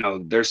also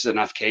there's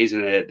enough Ks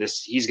in it.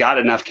 He's got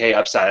enough K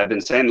upside. I've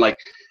been saying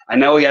I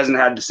know he hasn't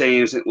had the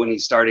same when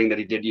he's starting that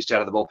he did used to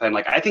out of the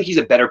bullpen. I think he's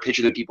a better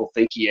pitcher than people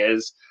think he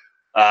is.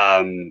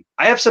 I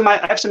have some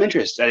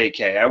interest at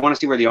 8K. I want to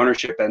see where the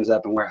ownership ends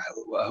up and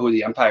who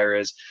the umpire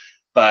is,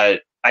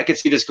 but I could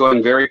see this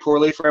going very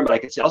poorly for him. But I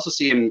could also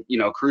see him,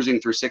 cruising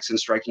through 6 and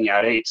striking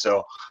out 8.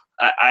 So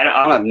I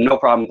don't have no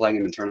problem playing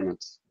him in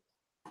tournaments.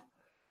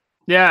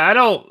 Yeah, I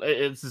don't.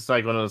 It's just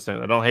one of those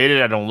things. I don't hate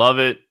it. I don't love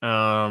it.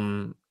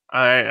 I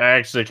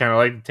actually kind of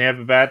like the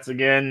Tampa bats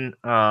again.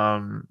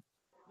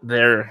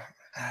 There's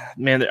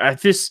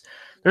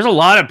a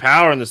lot of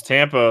power in this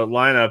Tampa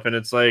lineup, and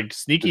it's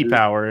sneaky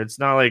power. It's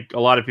not a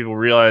lot of people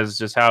realize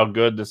just how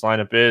good this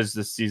lineup is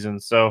this season.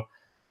 So,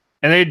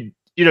 and they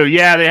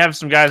have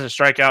some guys that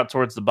strike out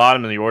towards the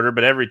bottom of the order,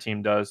 but every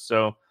team does.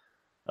 So,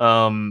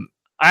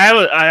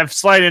 I have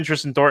slight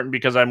interest in Thornton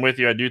because I'm with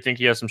you. I do think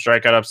he has some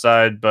strikeout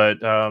upside,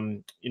 but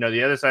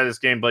the other side of this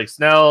game, Blake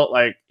Snell,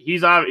 he's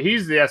the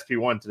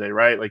SP1 today,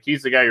 right?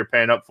 He's the guy you're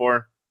paying up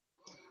for.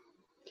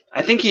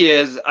 I think he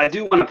is. I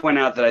do want to point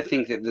out that I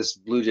think that this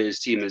Blue Jays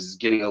team is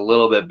getting a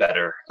little bit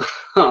better.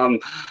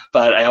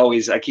 But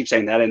I keep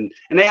saying that, and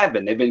they have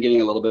been. They've been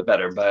getting a little bit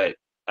better. But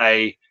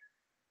I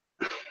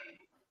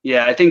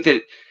think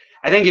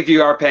if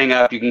you are paying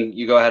up,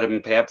 you go ahead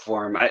and pay up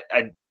for him.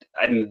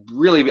 I'm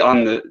really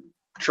on the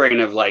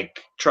train of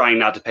trying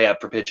not to pay up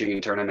for pitching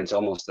in tournaments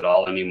almost at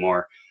all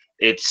anymore.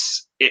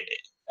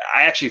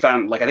 I actually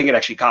found I think it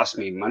actually cost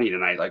me money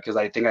tonight, because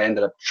I think I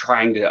ended up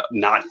trying to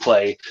not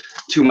play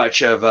too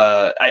much of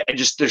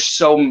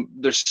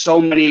there's so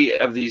many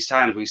of these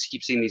times we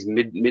keep seeing these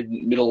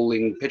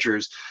middling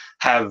pitchers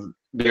have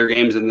bigger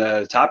games than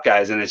the top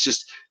guys, and it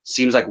just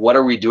seems what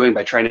are we doing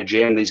by trying to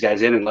jam these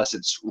guys in unless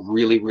it's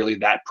really, really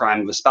that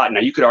prime of a spot. Now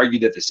you could argue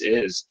that this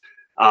is.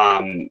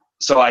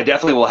 So I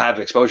definitely will have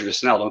exposure to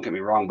Snell, don't get me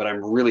wrong, but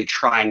I'm really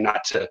trying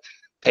not to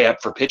pay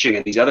up for pitching.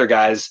 And these other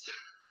guys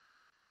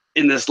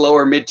in this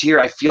lower mid-tier,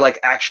 I feel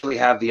actually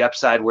have the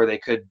upside where they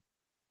could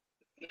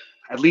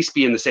at least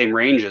be in the same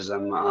range as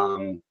them.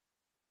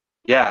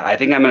 I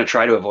think I'm going to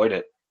try to avoid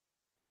it.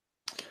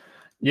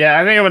 Yeah,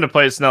 I think I'm going to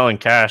play Snell in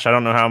cash. I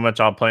don't know how much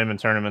I'll play him in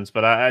tournaments,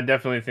 but I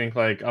definitely think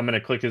I'm going to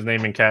click his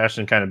name in cash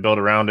and kind of build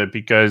around it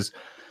because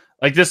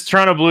this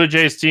Toronto Blue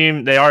Jays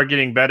team, they are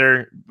getting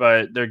better,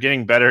 but they're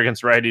getting better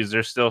against righties.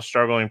 They're still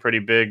struggling pretty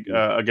big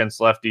against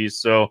lefties.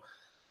 So,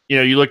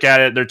 you look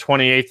at it, they're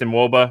 28th in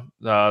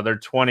WOBA. They're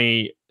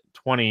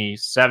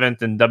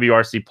 27th in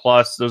WRC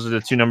plus. Those are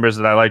the two numbers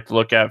that I like to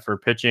look at for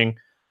pitching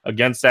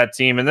against that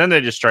team. And then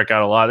they just strike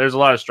out a lot. There's a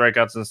lot of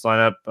strikeouts in this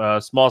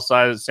lineup. Small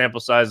sample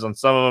size on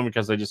some of them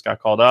because they just got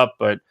called up.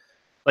 But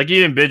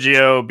even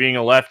Biggio being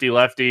a lefty,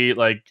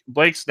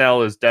 Blake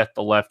Snell is death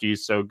to lefties.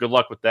 So good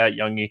luck with that,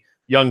 young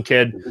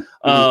kid.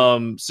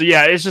 So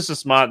yeah, it's just a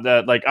spot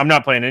that I'm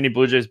not playing any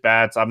Blue Jays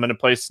bats. I'm going to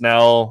play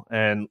Snell,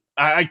 and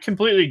I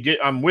completely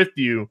I'm with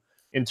you.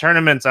 In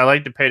tournaments, I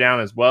like to pay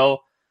down as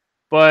well,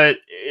 but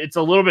it's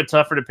a little bit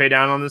tougher to pay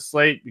down on this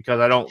slate because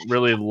I don't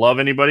really love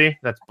anybody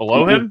that's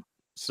below him.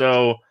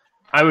 So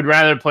I would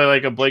rather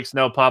play a Blake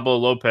Snell, Pablo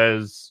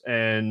Lopez,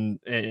 and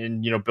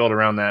build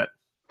around that.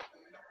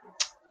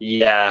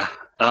 Yeah.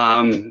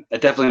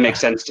 It definitely makes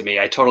sense to me.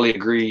 I totally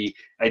agree.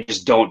 I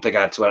just don't think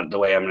that's the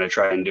way I'm going to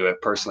try and do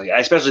it personally. I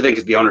especially think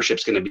if the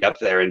ownership's going to be up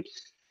there, and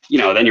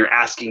then you're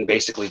asking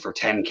basically for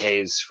 10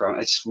 Ks from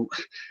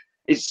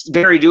it's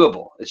very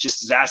doable. It's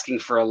just asking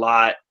for a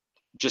lot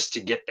just to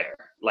get there.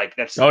 Like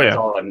that's all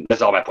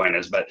my point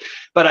is. But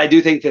I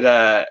do think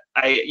that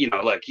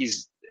look,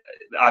 he's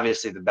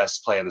obviously the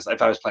best play on this.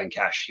 If I was playing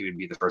cash, he would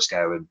be the first guy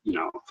I would,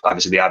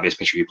 obviously the obvious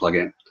pitcher you plug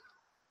in.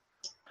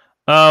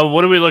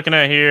 What are we looking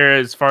at here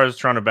as far as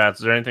Toronto bats?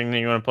 Is there anything that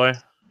you want to play?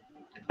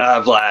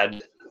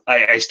 Vlad.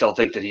 I still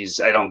think that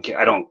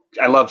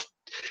I love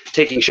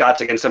taking shots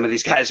against some of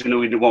these guys who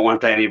we won't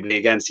want to play anybody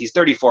against. He's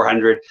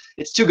 3,400.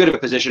 It's too good of a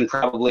position,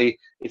 probably.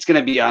 It's going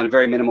to be on a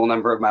very minimal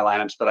number of my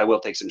lineups, but I will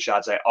take some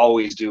shots. I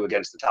always do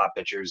against the top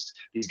pitchers.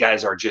 These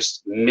guys are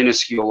just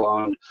minuscule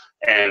owned,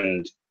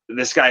 and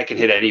this guy can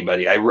hit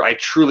anybody. I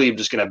truly am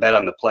just going to bet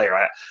on the player.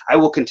 I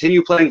will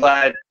continue playing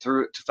Vlad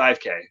through to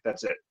 5K.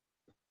 That's it.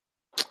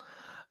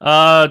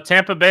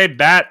 Tampa Bay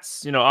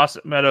bats,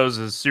 Austin Meadows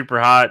is super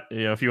hot.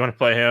 If you want to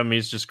play him,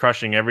 he's just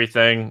crushing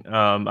everything.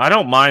 I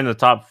don't mind the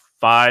top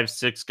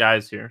 5-6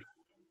 guys here.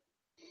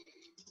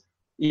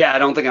 Yeah, I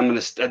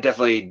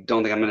definitely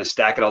don't think I'm going to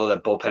stack it, although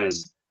that bullpen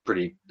is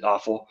pretty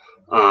awful.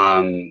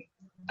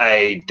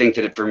 I think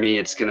that for me,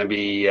 it's going to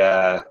be,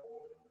 I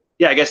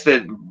guess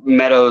that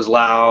Meadows,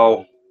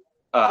 Lau,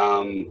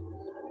 I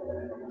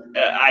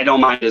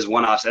don't mind as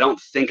one-offs. I don't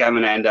think I'm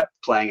going to end up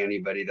playing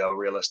anybody, though,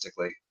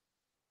 realistically.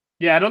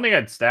 Yeah, I don't think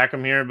I'd stack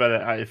them here,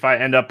 but if I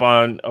end up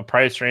on a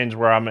price range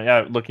where I'm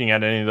looking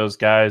at any of those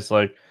guys,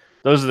 like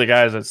those are the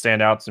guys that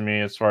stand out to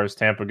me as far as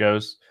Tampa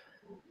goes.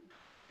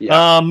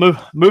 Yeah.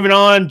 Moving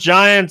on,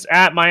 Giants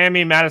at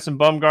Miami, Madison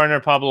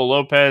Bumgarner, Pablo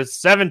Lopez,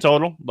 7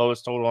 total,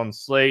 lowest total on the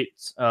slate.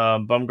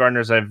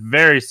 Bumgarner's a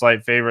very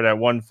slight favorite at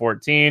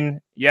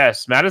 114.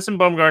 Yes, Madison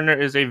Bumgarner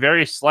is a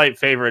very slight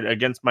favorite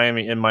against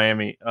Miami in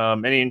Miami.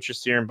 Any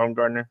interest here in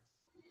Bumgarner?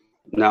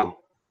 No.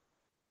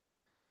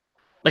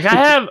 Like I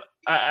have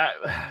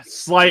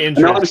slight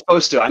interest. I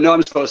know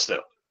I'm supposed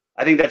to.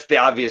 I think that's the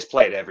obvious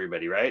play to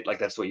everybody, right? Like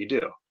that's what you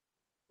do.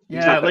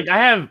 Yeah, like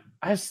I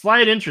have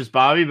slight interest,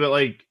 Bobby, but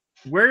like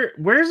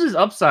where's his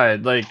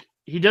upside? Like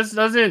he just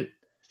doesn't.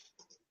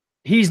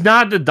 He's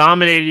not the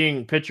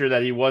dominating pitcher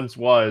that he once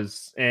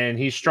was, and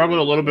he struggled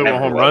a little bit with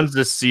home runs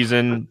this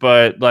season.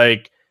 But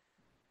like,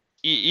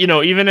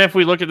 even if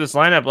we look at this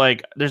lineup,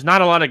 like there's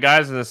not a lot of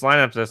guys in this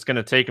lineup that's going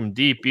to take him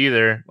deep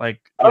either. Like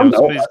I don't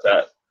know about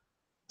that.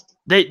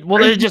 They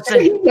just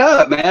say,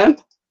 man.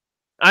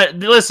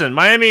 Listen,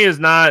 Miami is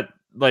not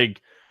like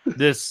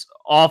this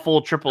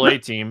awful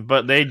AAA team,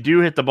 but they do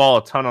hit the ball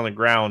a ton on the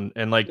ground,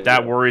 and like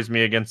that worries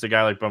me against a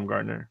guy like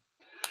Bumgarner.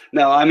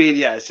 No, I mean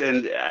yes,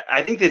 and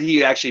I think that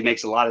he actually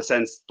makes a lot of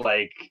sense.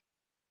 Like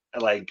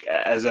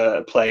as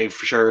a play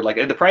for sure. Like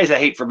the price I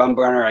hate for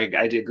Bumgarner,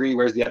 I agree.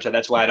 Where's the upside?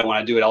 That's why I don't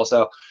want to do it.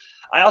 Also,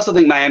 I also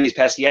think Miami's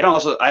pesky. I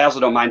also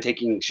don't mind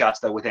taking shots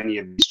though with any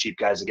of these cheap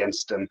guys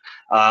against them.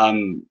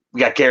 We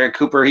got Garrett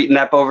Cooper heating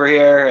up over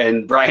here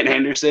and Brian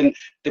Anderson.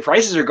 The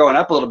prices are going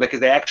up a little bit because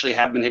they actually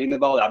have been hitting the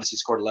ball. They obviously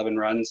scored 11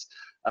 runs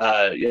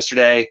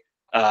yesterday.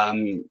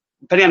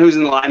 Depending on who's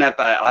in the lineup,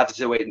 I'll have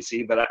to wait and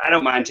see. But I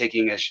don't mind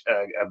taking a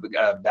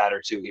bat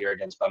or two here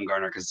against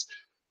Bumgarner because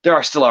there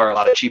are a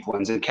lot of cheap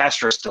ones, and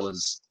Castro still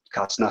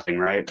costs nothing,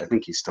 right? I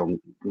think he's still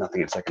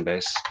nothing at second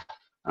base.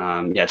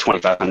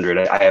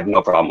 2,500. I have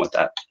no problem with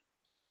that.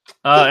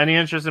 Any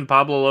interest in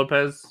Pablo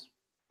Lopez?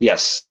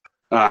 Yes.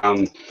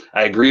 I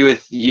agree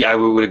with you. I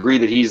would agree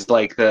that he's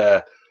like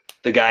the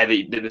guy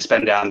that the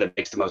spend down that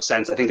makes the most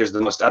sense. I think there's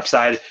the most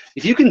upside.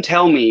 If you can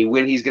tell me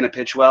when he's going to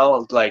pitch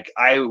well, like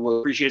I will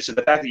appreciate it. So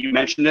the fact that you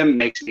mentioned him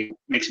makes me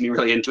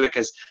really into it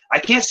because I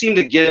can't seem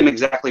to get him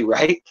exactly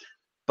right,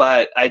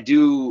 but I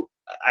do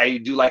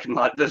like him a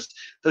lot.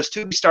 Those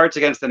two starts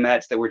against the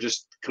Mets that were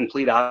just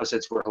complete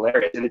opposites were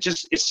hilarious. And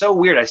it's so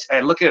weird. I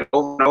look at it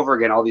over and over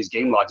again, all these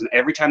game logs, and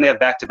every time they have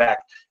back-to-back,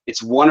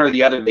 it's one or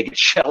the other. They get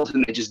shelled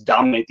and they just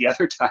dominate the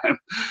other time.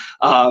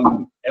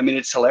 I mean,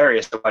 it's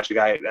hilarious to watch a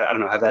guy, I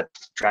don't know, have that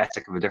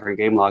drastic of a different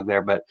game log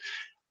there. But,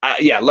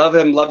 love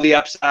him, love the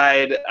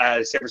upside.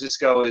 San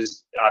Francisco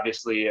is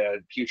obviously a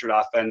putrid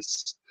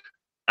offense.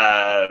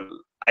 I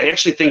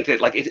actually think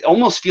that, like, it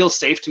almost feels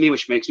safe to me,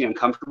 which makes me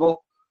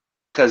uncomfortable.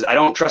 Because I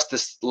don't trust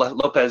this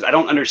Lopez. I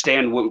don't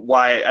understand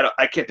why.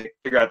 I can't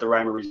figure out the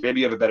rhyme or reason. Maybe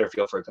you have a better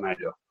feel for it than I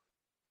do.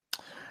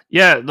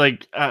 Yeah,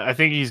 like I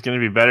think he's going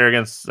to be better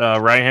against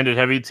right-handed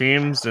heavy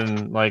teams,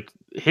 and like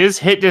his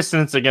hit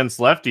distance against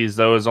lefties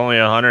though is only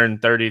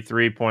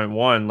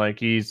 133.1. Like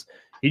he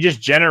just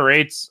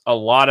generates a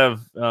lot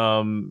of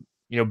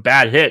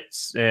bad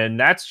hits, and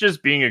that's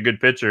just being a good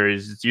pitcher.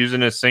 He's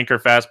using his sinker,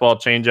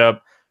 fastball, changeup,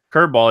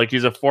 curveball. Like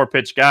he's a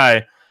 4-pitch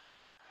guy.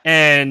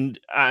 And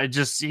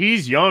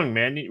he's young,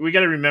 man. We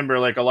got to remember,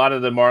 like, a lot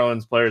of the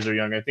Marlins players are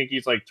young. I think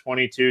he's like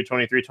 22,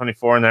 23,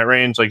 24 in that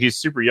range. Like, he's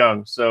super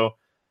young. So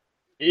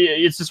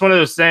it's just one of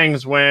those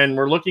things when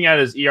we're looking at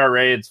his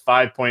ERA, it's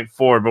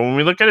 5.4. But when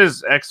we look at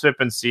his xFIP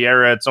and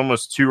Sierra, it's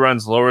almost 2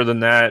 runs lower than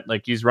that.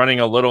 Like he's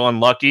running a little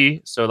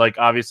unlucky. So like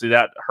obviously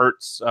that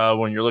hurts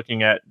when you're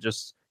looking at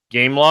just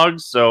game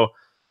logs. So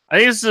I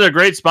think this is a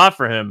great spot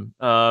for him.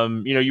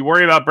 You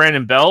worry about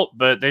Brandon Belt,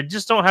 but they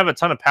just don't have a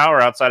ton of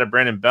power outside of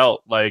Brandon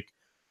Belt. Like,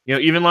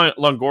 even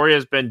Longoria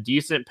has been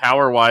decent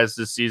power-wise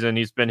this season.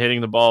 He's been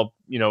hitting the ball,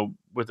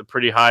 with a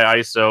pretty high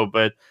ISO,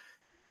 but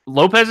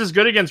Lopez is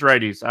good against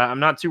righties. I'm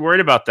not too worried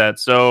about that.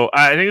 So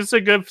I think it's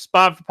a good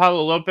spot for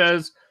Pablo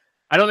Lopez.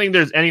 I don't think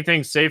there's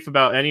anything safe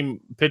about any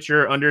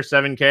pitcher under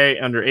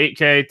 7K, under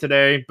 8K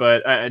today,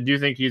 but I do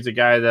think he's a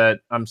guy that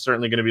I'm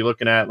certainly going to be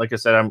looking at. Like I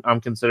said,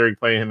 I'm considering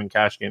playing him in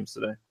cash games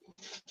today.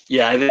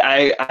 Yeah,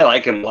 I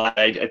like him a lot.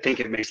 I think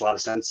it makes a lot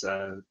of sense.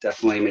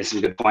 Definitely made some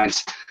good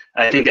points.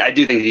 I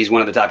do think he's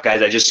one of the top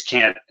guys. I just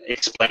can't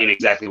explain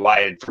exactly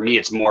why. For me,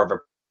 it's more of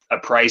a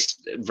price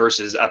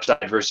versus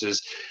upside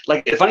versus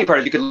like the funny part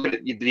is you could look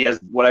at he has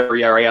whatever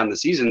ERA on the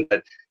season,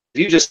 but if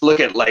you just look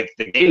at like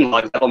the game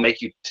log, that'll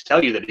make you to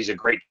tell you that he's a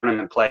great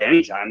tournament play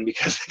anytime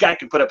because the guy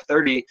can put up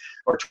 30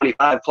 or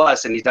 25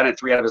 plus, and he's done it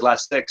 3 out of his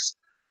last 6.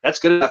 That's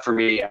good enough for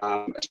me,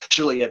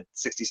 especially at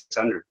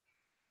 6,600.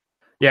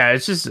 Yeah,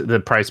 it's just the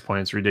price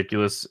point is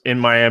ridiculous in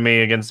Miami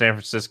against San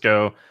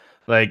Francisco.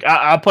 Like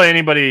I'll play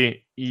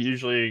anybody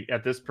usually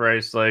at this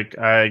price. Like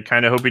I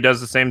kind of hope he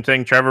does the same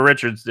thing Trevor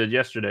Richards did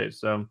yesterday.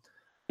 So,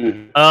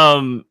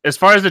 as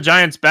far as the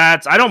Giants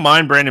bats, I don't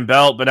mind Brandon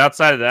Belt, but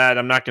outside of that,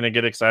 I'm not going to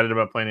get excited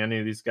about playing any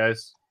of these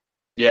guys.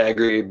 Yeah, I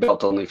agree.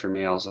 Belt only for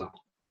me also.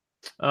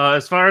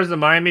 As far as the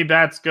Miami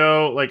bats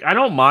go, like I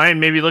don't mind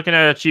maybe looking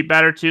at a cheap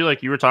bat or two,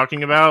 like you were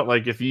talking about.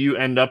 Like if you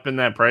end up in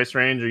that price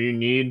range or you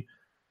need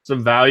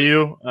some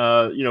value,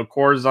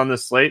 Coors is on the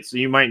slate, so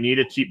you might need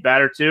a cheap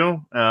bat or two.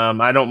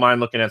 I don't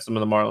mind looking at some of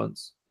the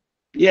Marlins.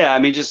 Yeah, I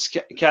mean, just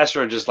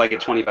Castro, just like a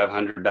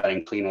 2,500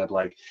 batting cleanup.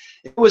 Like,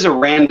 if it was a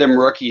random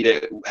rookie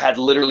that had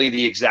literally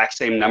the exact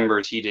same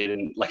numbers he did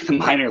in like the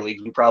minor league,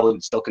 we probably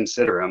would still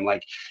consider him.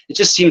 Like, it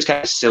just seems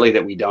kind of silly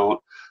that we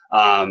don't.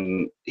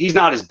 He's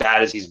not as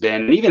bad as he's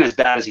been, and even as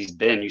bad as he's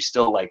been, you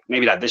still like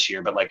maybe not this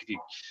year, but like if you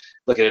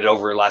look at it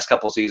over the last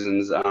couple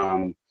seasons,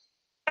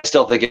 I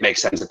still think it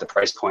makes sense at the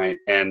price point.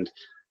 And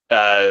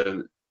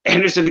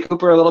Anderson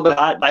Cooper a little bit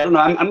hot. I don't know.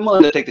 I'm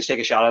willing to take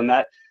a shot on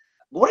that.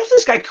 What if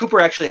this guy Cooper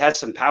actually has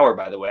some power,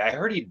 by the way? I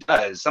heard he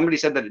does. Somebody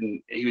said that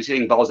he was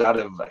hitting balls out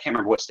of, I can't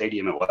remember what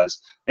stadium it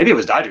was. Maybe it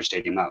was Dodger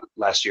Stadium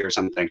last year or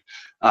something.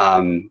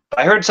 I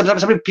heard some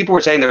people were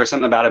saying there was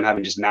something about him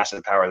having just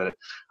massive power that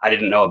I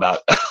didn't know about.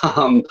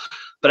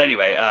 But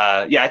anyway,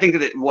 I think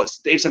that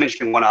they have some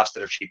interesting one-offs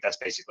that are cheap. That's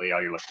basically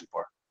all you're looking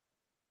for.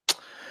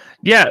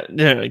 Yeah,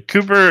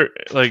 Cooper,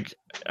 like,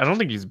 I don't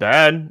think he's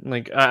bad.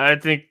 Like, I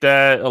think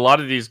that a lot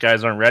of these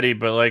guys aren't ready,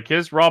 but like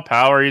his raw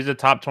power, he's a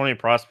top 20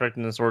 prospect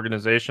in this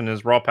organization.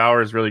 His raw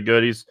power is really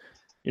good. He's,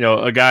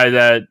 a guy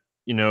that,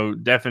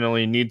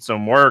 definitely needs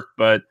some work,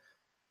 but,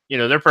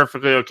 they're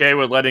perfectly okay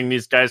with letting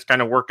these guys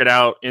kind of work it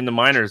out in the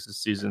minors this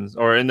season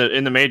or in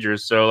the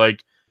majors. So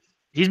like,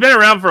 he's been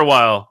around for a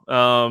while.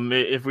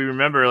 If we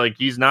remember, like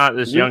he's not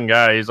this young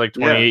guy. He's like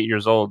 28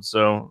 years old.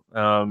 So,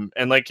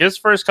 and like his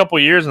first couple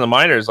years in the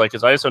minors, like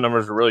his ISO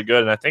numbers were really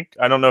good. And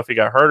I don't know if he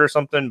got hurt or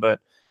something, but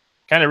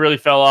kind of really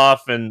fell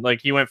off. And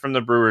like he went from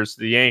the Brewers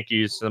to the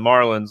Yankees to the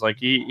Marlins. Like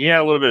he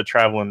had a little bit of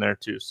travel in there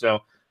too. So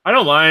I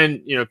don't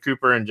mind,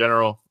 Cooper in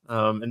general.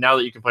 And now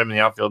that you can play him in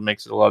the outfield,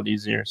 makes it a lot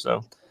easier.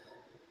 So,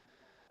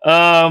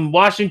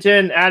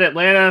 Washington at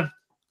Atlanta.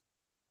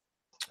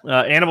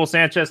 Anibal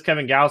Sanchez,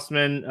 Kevin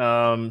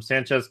Gausman.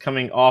 Sanchez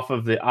coming off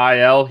of the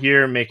IL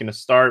here, making a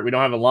start. We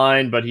don't have a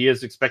line, but he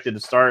is expected to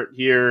start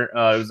here.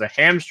 It was a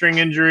hamstring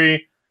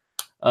injury.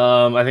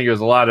 I think it was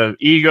a lot of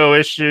ego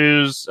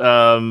issues.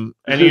 Any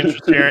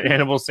interest here in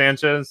Anibal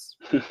Sanchez?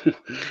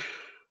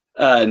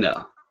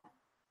 No.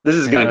 This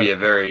is going to be a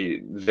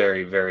very,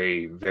 very,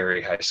 very,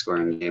 very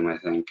high-scoring game, I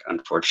think,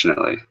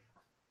 unfortunately.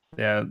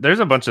 Yeah, there's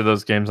a bunch of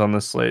those games on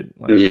this slate.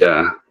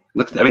 Yeah.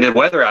 I mean, the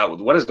weather out,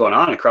 what is going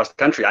on across the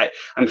country?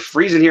 I'm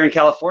freezing here in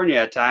California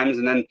at times,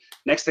 and then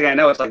next thing I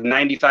know, it's like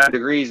 95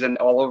 degrees and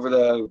all over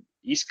the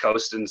East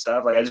Coast and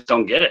stuff. Like, I just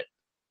don't get it.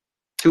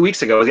 2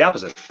 weeks ago, it was the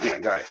opposite.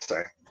 Anyway, all right,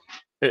 sorry.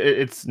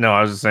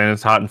 I was just saying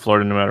it's hot in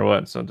Florida no matter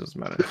what, so it doesn't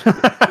matter.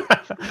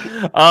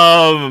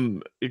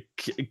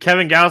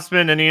 Kevin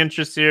Gausman, any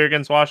interest here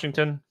against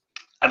Washington?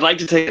 I'd like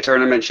to take a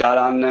tournament shot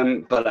on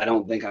them, but I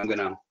don't think I'm going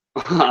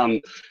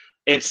to.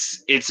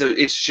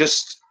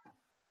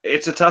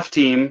 It's a tough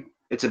team.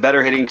 It's a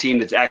better hitting team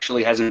that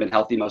actually hasn't been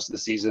healthy most of the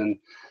season.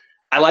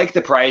 I like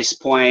the price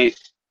point.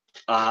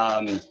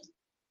 Man,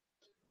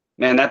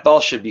 that ball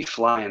should be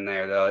flying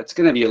there, though. It's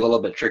going to be a little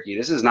bit tricky.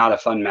 This is not a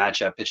fun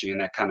matchup pitching in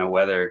that kind of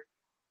weather.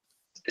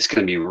 It's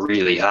going to be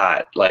really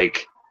hot.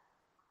 Like,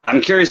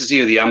 I'm curious to see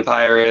who the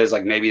umpire is.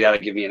 Like, maybe that'll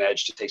give me an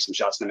edge to take some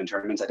shots in them in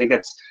tournaments. I think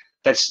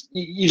that's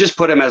you just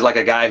put him as like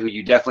a guy who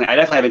I definitely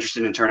have interest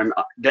in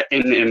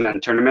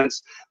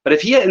tournaments. But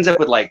if he ends up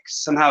with like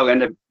somehow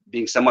end up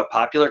being somewhat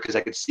popular, because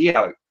I could see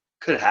how it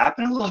could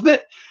happen a little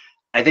bit,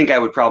 I think I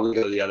would probably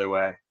go the other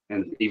way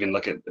and even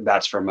look at the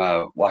bats from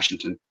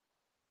Washington.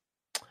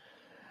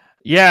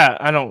 Yeah,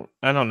 I don't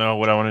know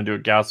what I want to do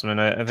with Gausman.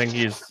 I think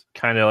he's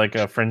kind of like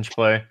a fringe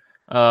play.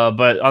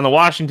 But on the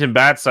Washington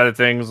bat side of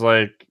things,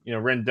 like,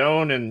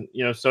 Rendon and,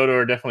 Soto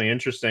are definitely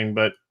interesting,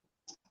 but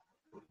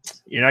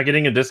you're not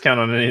getting a discount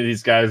on any of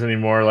these guys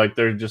anymore. Like,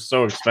 they're just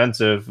so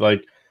expensive.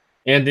 Like,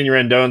 Anthony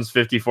Rendon's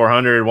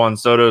 $5,400, Juan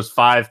Soto's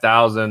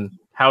 $5,000,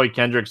 Howie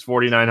Kendrick's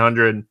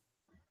 $4,900.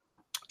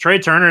 Trey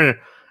Turner,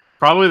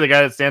 probably the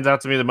guy that stands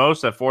out to me the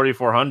most at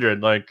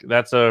 $4,400. Like,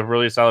 that's a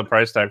really solid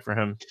price tag for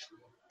him.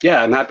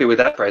 Yeah, I'm happy with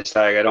that price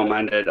tag. I don't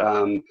mind it.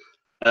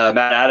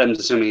 Matt Adams,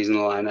 assuming he's in the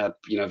lineup,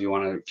 if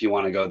you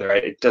want to go there,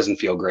 it doesn't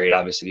feel great,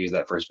 obviously, to use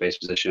that first base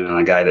position on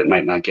a guy that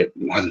might not get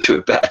more than 2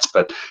 at bats.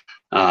 But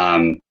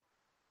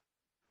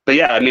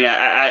yeah, I mean,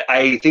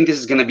 I think this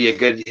is going to be a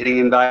good hitting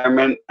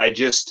environment. I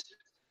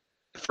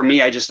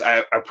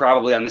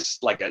probably on this,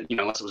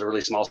 unless it was a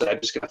really small set, I'm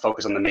just going to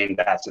focus on the main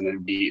bats,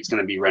 and it's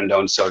going to be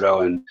Rendon,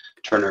 Soto, and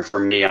Turner for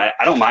me. I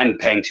don't mind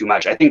paying too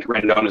much. I think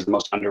Rendon is the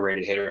most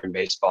underrated hitter in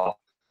baseball.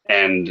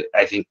 And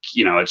I think,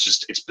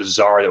 it's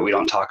bizarre that we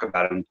don't talk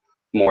about him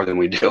more than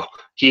we do.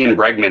 He and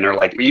Bregman are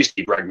we used to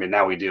be Bregman,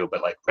 now we do,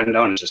 but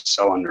Rendon is just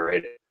so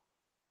underrated.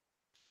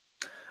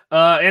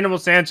 Anibal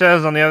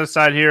Sanchez on the other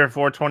side here,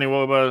 420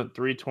 WOBA,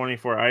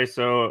 324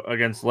 ISO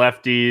against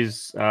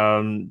lefties,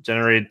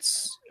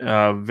 generates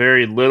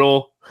very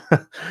little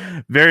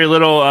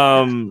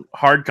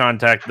hard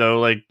contact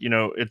though.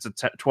 It's a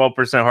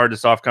 12% hard to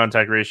soft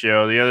contact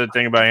ratio. The other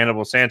thing about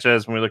Anibal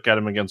Sanchez, when we look at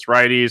him against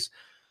righties,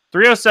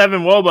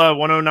 307 WOBA,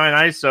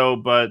 109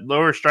 ISO, but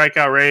lower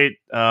strikeout rate.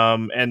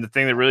 And the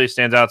thing that really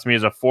stands out to me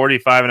is a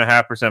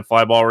 45.5%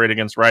 fly ball rate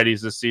against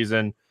righties this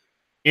season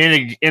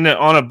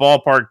on a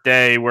ballpark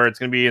day where it's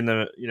going to be in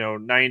the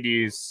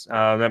 90s.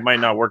 That might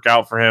not work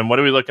out for him. What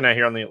are we looking at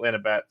here on the Atlanta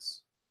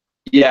bats?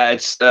 Yeah,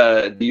 it's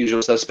the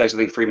usual suspects. I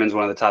think Freeman's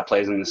one of the top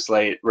plays in the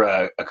slate.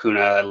 Acuna,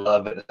 I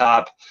love at the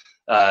top.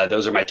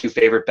 Those are my 2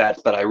 favorite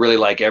bats, but I really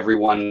like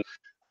everyone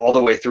all the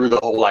way through the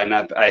whole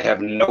lineup. I have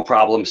no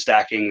problem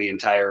stacking the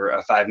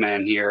entire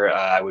 5-man here.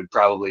 I would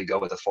probably go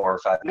with a 4 or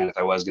 5-man if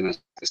I was going to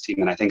this team,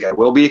 and I think I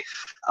will be.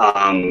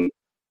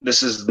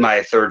 This is my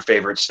 3rd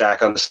favorite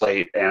stack on the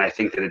slate, and I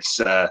think that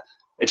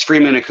it's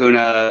Freeman,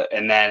 Acuna,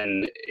 and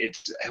then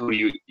it's who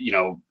do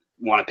you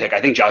want to pick. I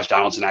think Josh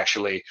Donaldson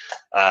actually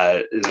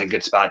is in a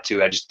good spot too.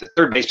 The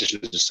third base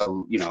position is just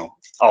so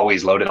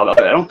always loaded. Although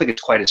I don't think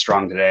it's quite as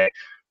strong today.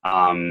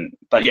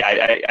 But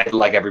yeah, I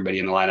like everybody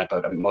in the lineup,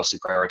 but I'm mostly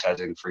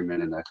prioritizing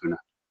Freeman and Acuna.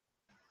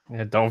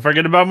 Yeah, don't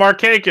forget about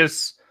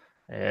Markakis.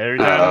 Every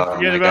time I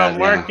forget about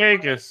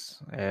Markakis.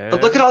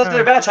 But look at all the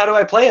other bats. How do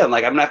I play him?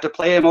 I'm gonna have to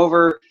play him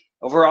over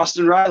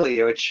Austin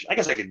Riley, which I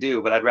guess I could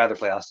do, but I'd rather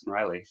play Austin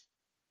Riley.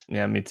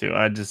 Yeah, me too.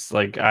 I just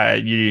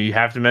you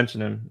have to mention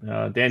him.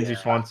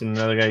 Dansby Swanson,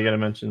 another guy you got to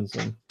mention.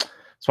 So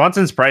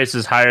Swanson's price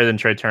is higher than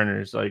Trey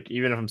Turner's.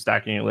 Even if I'm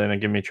stacking Atlanta,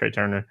 give me Trey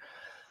Turner.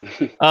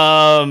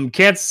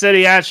 Kansas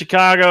City at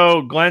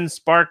Chicago. Glenn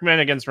Sparkman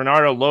against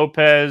Reynaldo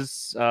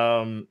Lopez.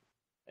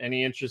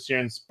 Any interest here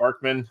in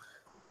Sparkman?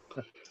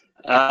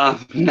 No,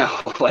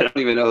 I don't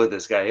even know who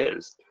this guy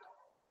is.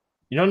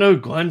 You don't know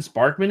who Glenn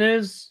Sparkman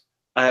is?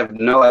 I have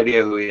no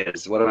idea who he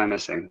is. What am I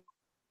missing?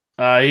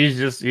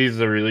 He's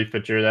a relief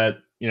pitcher that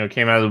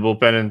came out of the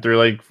bullpen and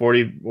threw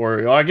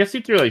 40 I guess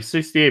he threw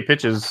 68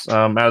 pitches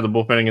out of the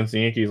bullpen against the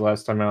Yankees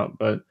last time out.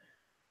 But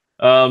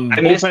I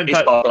missed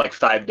baseball for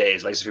 5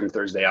 days, from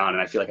Thursday on,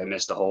 and I feel like I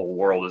missed a whole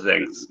world of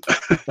things.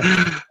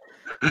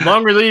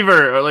 Long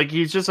reliever,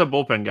 he's just a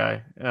bullpen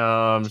guy.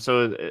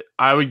 So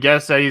I would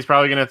guess that he's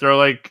probably going to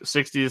throw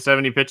 60 to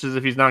 70 pitches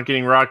if he's not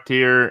getting rocked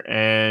here,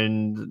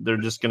 and they're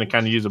just going to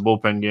kind of use a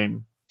bullpen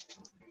game.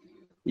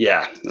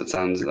 Yeah, that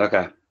sounds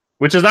okay.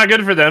 Which is not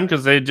good for them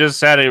because they just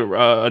had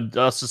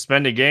a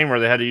suspended game where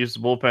they had to use the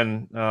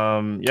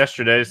bullpen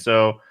yesterday.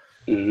 So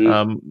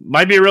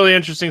might be a really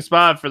interesting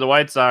spot for the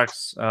White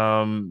Sox. What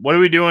are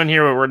we doing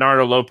here with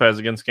Reynaldo Lopez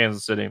against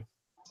Kansas City?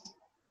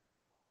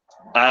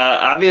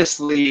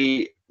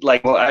 Obviously,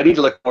 I need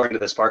to look more into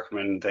the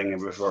Sparkman thing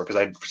before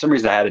because for some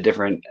reason I had a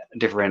different.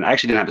 I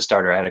actually didn't have a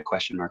starter. I had a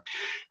question mark.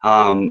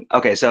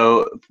 Okay,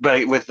 so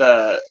but with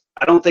I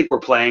don't think we're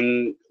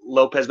playing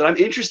Lopez, but I'm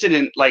interested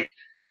in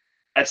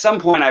at some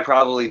point I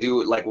probably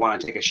do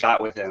want to take a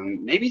shot with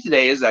him. Maybe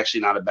today is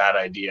actually not a bad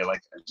idea. I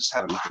just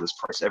haven't looked at this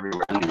price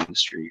everywhere in the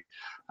industry.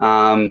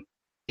 I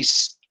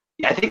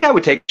think I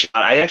would take a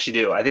shot. I actually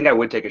do. I think I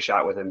would take a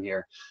shot with him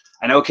here.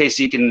 I know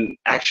KC can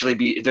actually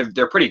be.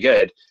 They're pretty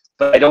good,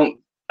 but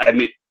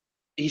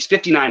he's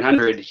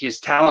 5,900. His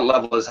talent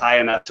level is high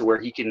enough to where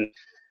he can.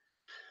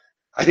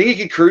 I think he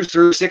could cruise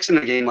through 6 in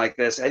a game like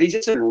this. And he's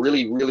hit some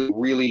really, really,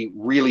 really,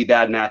 really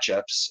bad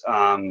matchups.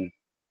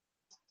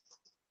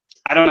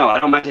 I don't know. I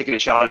don't mind taking a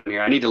shot at him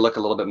here. I need to look a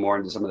little bit more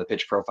into some of the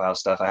pitch profile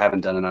stuff. I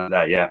haven't done none of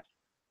that yet.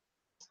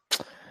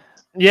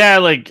 Yeah,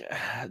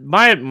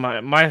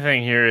 my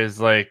thing here is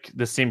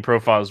the seam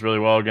profiles really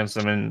well against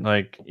him,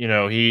 and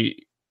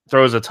he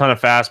throws a ton of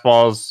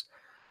fastballs,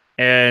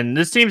 And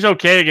this team's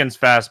okay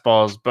against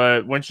fastballs,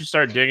 but once you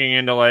start digging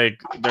into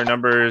like their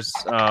numbers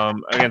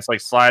against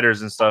like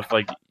sliders and stuff,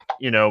 like,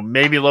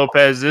 maybe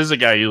Lopez is a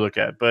guy you look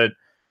at, but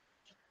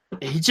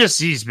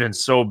he's been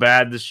so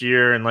bad this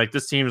year. And like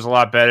this team's a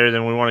lot better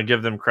than we want to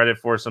give them credit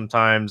for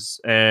sometimes.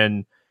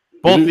 And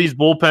both of these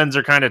bullpens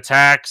are kind of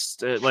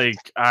taxed.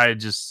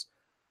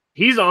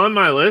 He's on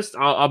my list.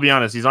 I'll be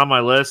honest. He's on my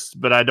list,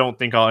 but I don't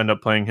think I'll end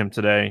up playing him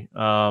today.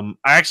 I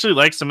actually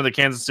like some of the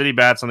Kansas City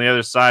bats on the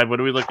other side. What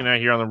are we looking at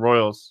here on the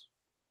Royals?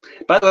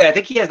 By the way, I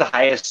think he has the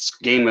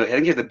highest game. I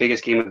think he has the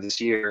biggest game of this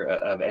year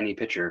of any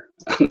pitcher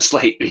on the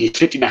slate. He's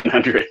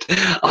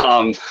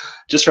 5,900.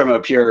 Just from a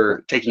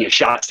pure taking a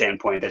shot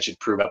standpoint, that should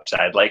prove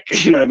upside. Like,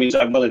 you know what I mean?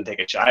 So I'm willing to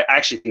take a shot. I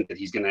actually think that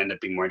he's going to end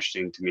up being more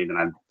interesting to me than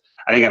I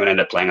think I'm going to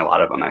end up playing a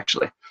lot of them,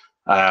 actually.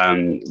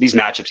 These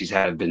matchups he's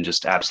had have been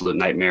just absolute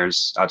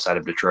nightmares outside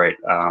of Detroit.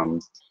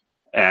 And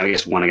I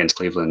guess one against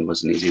Cleveland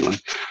was an easy one.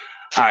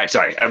 All right,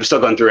 sorry. I'm still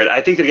going through it.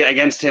 I think that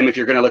against him, if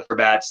you're going to look for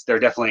bats, they're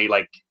definitely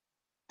like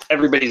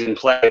everybody's in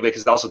play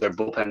because also their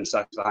bullpen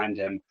sucks behind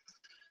him.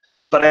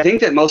 But I think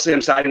that mostly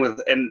I'm siding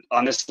with, and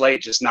on this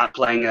slate, just not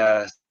playing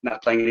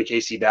any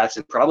KC bats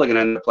and probably going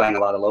to end up playing a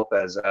lot of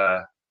Lopez.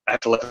 I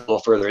have to look a little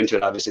further into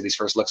it. Obviously, these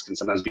first looks can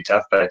sometimes be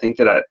tough, but I think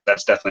that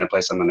that's definitely a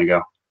place I'm going to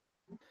go.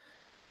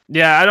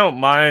 Yeah, I don't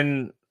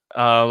mind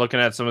looking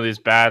at some of these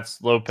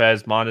bats: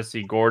 Lopez,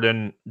 Mondesi,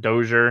 Gordon,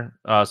 Dozier,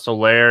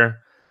 Soler.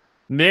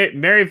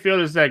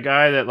 Merrifield is that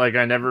guy that like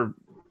I never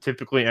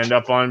typically end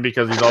up on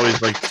because he's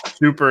always like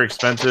super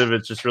expensive.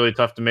 It's just really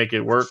tough to make it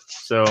work.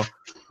 So,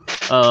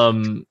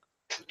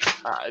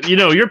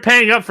 you're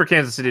paying up for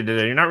Kansas City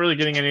today. You're not really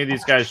getting any of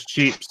these guys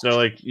cheap. So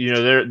like,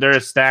 they're a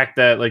stack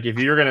that like if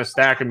you're gonna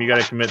stack them, you got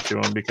to commit to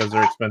them because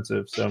they're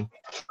expensive. So.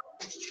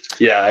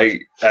 Yeah, I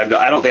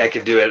don't think I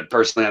could do it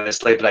personally on this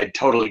slate, but I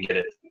totally get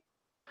it.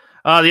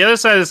 The other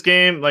side of this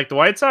game, like the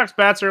White Sox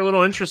bats are a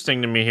little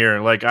interesting to me here.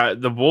 Like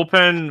the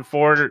bullpen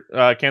for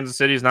Kansas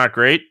City is not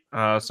great.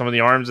 Some of the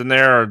arms in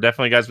there are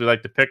definitely guys we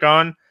like to pick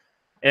on.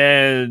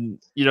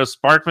 And,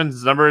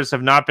 Sparkman's numbers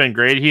have not been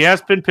great. He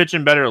has been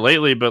pitching better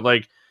lately, but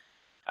like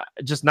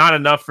just not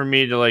enough for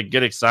me to like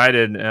get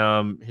excited.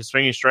 His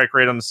swinging strike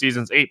rate on the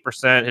season's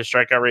 8%. His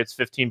strikeout rate's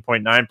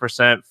 15.9%,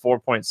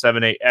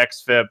 4.78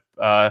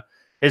 xFIP.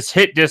 His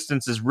hit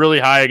distance is really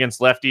high against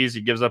lefties.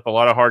 He gives up a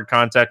lot of hard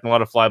contact and a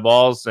lot of fly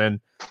balls. And,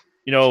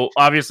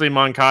 obviously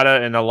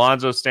Moncada and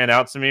Alonso stand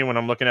out to me when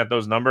I'm looking at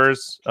those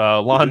numbers.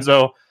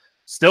 Alonso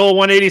still a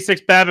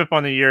 186 BABIP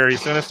on the year.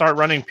 He's going to start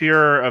running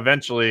pure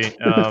eventually.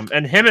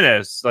 And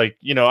Jimenez, like,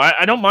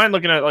 I don't mind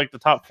looking at like the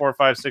top 4,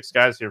 5, 6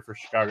 guys here for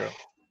Chicago.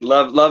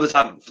 Love the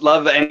top.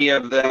 Love any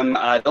of them.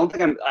 I don't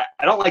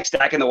like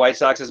stacking the White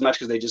Sox as much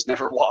because they just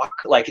never walk.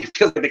 Like it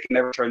feels like they can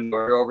never turn the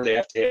order over. They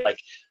have to hit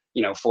like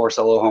 4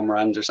 solo home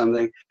runs or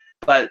something.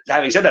 But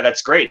having said that,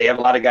 that's great. They have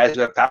a lot of guys who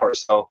have power.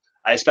 So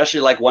I especially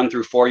like 1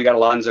 through 4. You got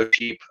Alonso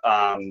cheap.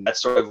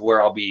 That's sort of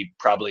where I'll be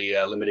probably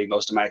limiting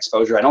most of my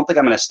exposure. I don't think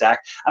I'm going to stack.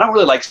 I don't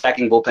really like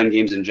stacking bullpen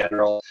games in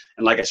general.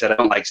 And like I said, I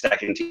don't like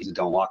stacking teams that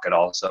don't walk at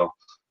all. So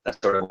that's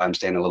sort of why I'm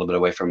staying a little bit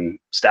away from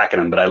stacking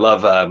them. But I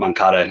love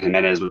Moncada and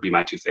Jimenez would be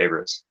my 2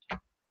 favorites.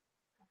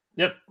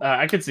 Yep.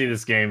 I could see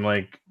this game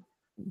like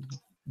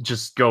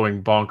just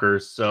going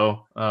bonkers.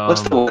 So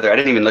what's the weather? I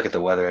didn't even look at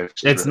the weather.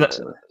 It's not,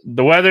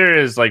 the weather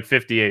is like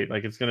 58.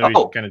 Like it's going to be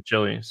kind of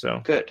chilly. So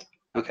good.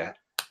 Okay.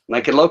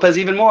 Like Lopez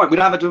even more. Do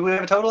we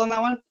have a total on that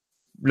one?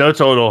 No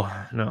total.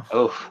 No.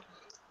 Oh.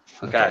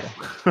 Okay.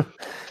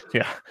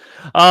 Yeah.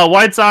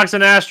 White Sox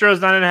and Astros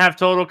 9.5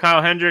 total.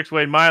 Kyle Hendricks,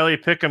 Wade Miley,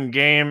 pick'em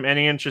game.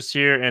 Any interest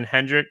here in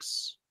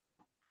Hendricks?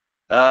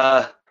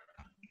 No.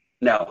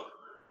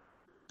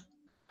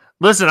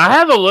 Listen, I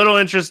have a little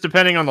interest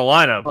depending on the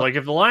lineup. Like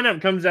if the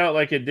lineup comes out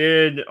like it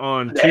did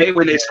on Tuesday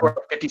when they scored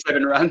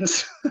 57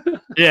 runs.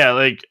 Yeah,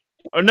 like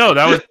no,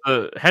 that was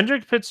the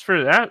Hendricks pitched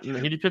for that.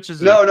 He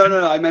pitches. No.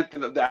 I meant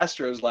the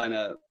Astros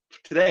lineup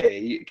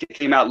today. He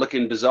came out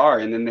looking bizarre,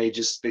 and then they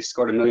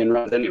scored a million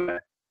runs anyway.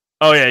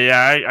 Oh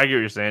yeah, I get what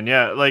you're saying.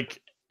 Yeah,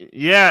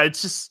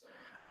 it's just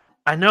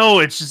I know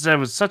it's just that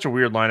was such a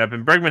weird lineup,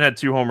 and Bregman had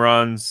 2 home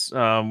runs,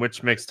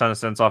 which makes a ton of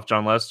sense off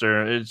John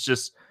Lester. It's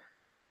just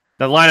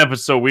the lineup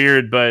is so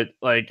weird, but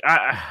like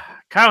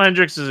Kyle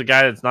Hendricks is a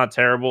guy that's not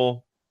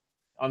terrible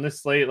on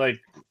this slate. Like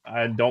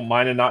I don't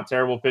mind a not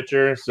terrible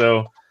pitcher,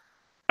 so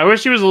I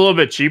wish he was a little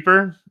bit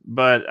cheaper,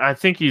 but I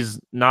think he's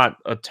not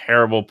a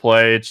terrible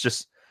play. It's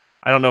just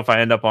I don't know if I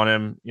end up on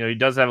him. He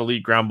does have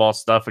elite ground ball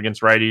stuff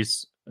against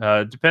righties.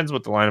 Depends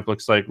what the lineup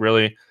looks like,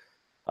 really.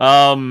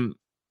 The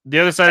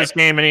other side of this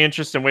game, any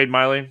interest in Wade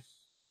Miley?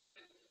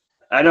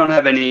 I don't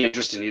have any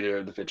interest in either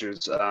of the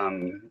pitchers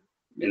in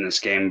this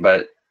game,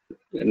 but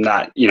I'm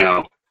not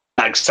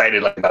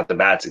excited about the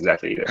bats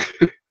exactly either.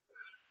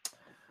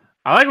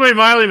 I like Wade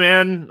Miley,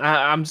 man.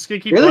 I'm just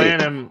gonna keep playing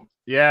him.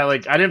 Yeah,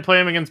 like I didn't play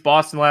him against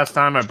Boston last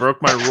time. I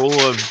broke my rule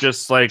of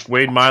just like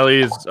Wade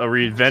Miley is a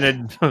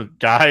reinvented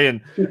guy,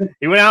 and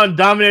he went out and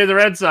dominated the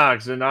Red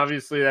Sox. And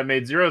obviously that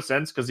made 0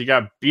 sense because he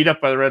got beat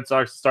up by the Red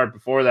Sox to start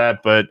before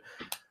that. But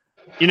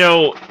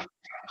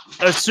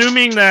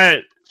assuming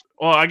that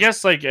Well, I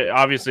guess like it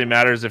obviously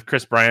matters if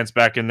Chris Bryant's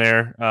back in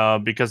there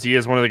because he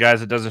is one of the guys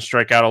that doesn't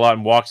strike out a lot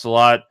and walks a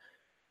lot.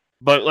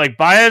 But like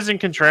Baez and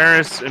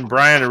Contreras and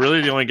Bryant are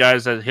really the only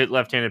guys that hit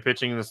left-handed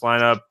pitching in this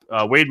lineup.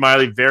 Wade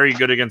Miley very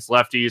good against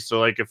lefties. So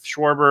like if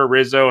Schwarber,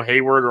 Rizzo,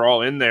 Hayward are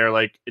all in there,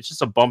 like it's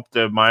just a bump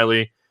to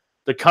Miley.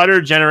 The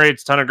cutter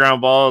generates a ton of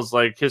ground balls.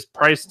 Like his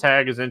price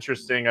tag is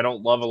interesting. I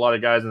don't love a lot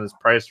of guys in this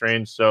price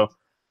range, so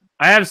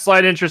I have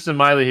slight interest in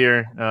Miley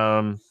here.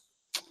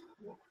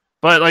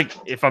 But like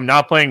if I'm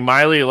not playing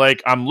Miley,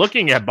 like I'm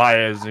looking at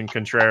Baez and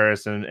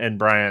Contreras and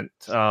Bryant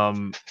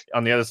on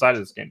the other side of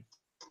this game.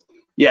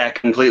 Yeah,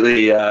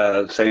 completely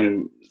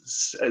same.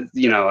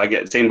 I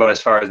get same boat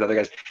as far as the other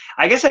guys.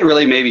 I guess I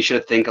really maybe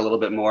should think a little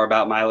bit more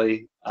about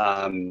Miley,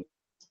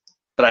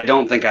 but I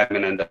don't think I'm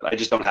going to end up. I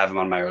just don't have him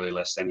on my early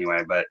list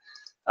anyway. But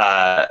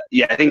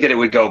yeah, I think that it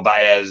would go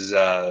Baez,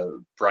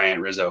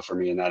 Bryant, Rizzo for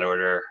me in that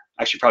order.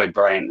 Actually, probably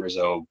Bryant,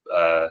 Rizzo,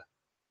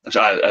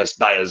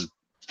 Baez,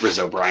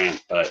 Rizzo,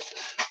 Bryant. But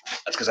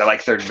that's because I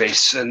like third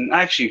base, and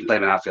I actually play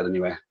him in outfield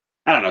anyway.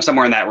 I don't know,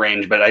 somewhere in that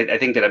range. But I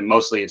think that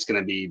mostly it's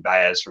going to be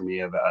Baez for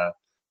me,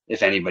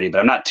 if anybody. But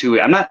I'm not too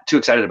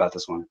excited about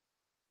this one.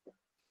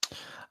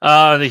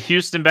 The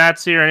Houston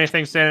bats here.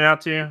 Anything standing out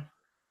to you?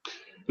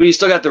 I mean, you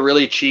still got the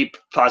really cheap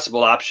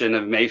possible option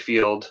of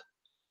Mayfield.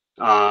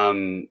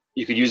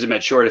 You could use him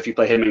at short if you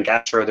play him and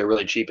Castro. They're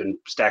really cheap and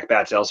stack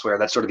bats elsewhere.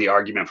 That's sort of the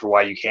argument for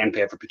why you can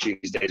pay for pitching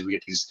these days. We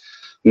get these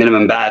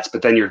minimum bats,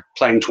 but then you're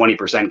playing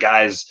 20%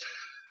 guys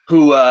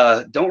who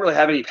don't really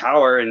have any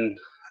power, and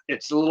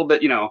it's a little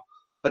bit,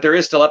 but there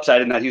is still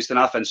upside in that Houston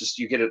offense. Just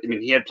you get it. I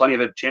mean, he had plenty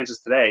of chances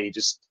today. He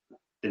just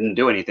didn't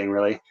do anything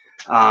really.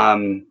 At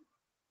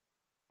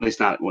least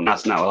not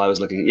while I was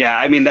looking. Yeah,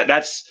 I mean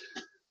that's.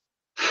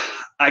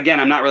 Again,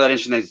 I'm not really that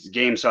interested in this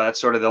game, so that's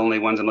sort of the only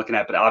ones I'm looking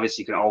at. But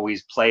obviously, you can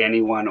always play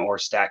anyone or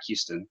stack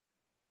Houston.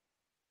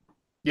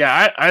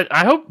 Yeah,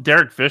 I hope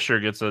Derek Fisher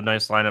gets a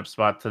nice lineup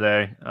spot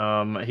today.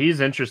 He's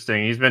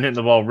interesting. He's been hitting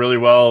the ball really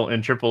well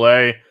in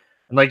AAA,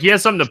 and like he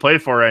has something to play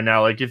for right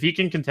now. Like if he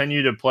can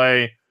continue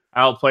to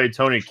outplay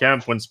Tony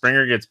Kemp when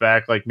Springer gets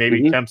back, like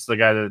maybe Kemp's the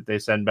guy that they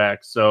send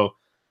back. So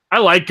I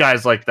like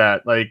guys like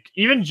that. Like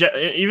even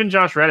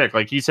Josh Reddick,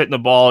 like he's hitting the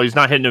ball. He's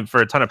not hitting it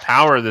for a ton of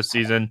power this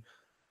season.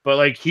 But,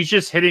 like, he's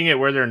just hitting it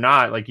where they're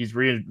not. Like, he's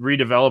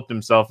redeveloped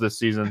himself this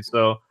season.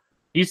 So,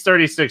 he's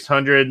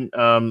 3,600.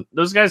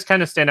 Those guys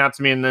kind of stand out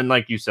to me. And then,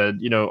 like you said,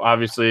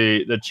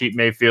 obviously the cheap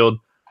Mayfield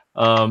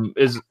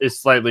is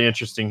slightly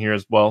interesting here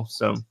as well.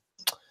 So,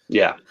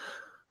 yeah.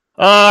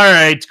 All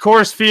right.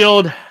 Coors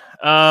Field,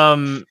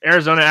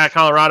 Arizona at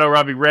Colorado,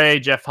 Robbie Ray,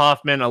 Jeff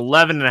Hoffman,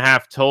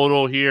 11.5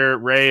 total here.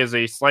 Ray is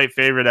a slight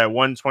favorite at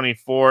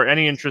 124.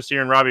 Any interest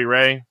here in Robbie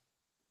Ray?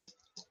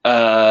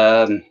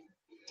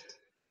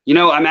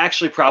 I'm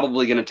actually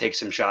probably going to take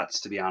some shots,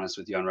 to be honest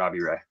with you, on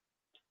Robbie Ray.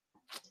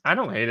 I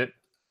don't hate it.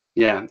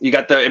 Yeah, you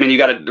got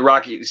the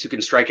Rockies who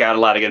can strike out a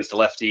lot against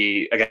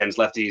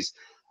lefties.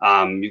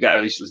 You've got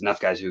at least enough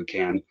guys who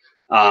can.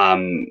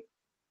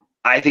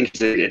 I think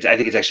it's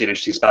actually an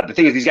interesting spot. The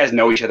thing is, these guys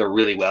know each other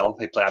really well.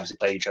 They obviously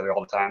play each other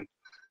all the time.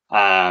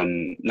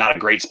 Not a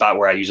great spot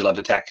where I usually love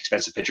to attack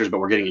expensive pitchers, but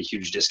we're getting a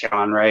huge discount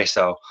on Ray,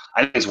 so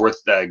I think it's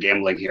worth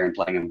gambling here and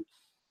playing him.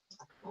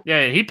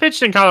 Yeah, he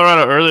pitched in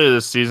Colorado earlier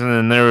this season,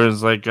 and there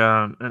was like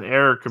an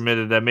error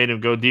committed that made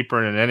him go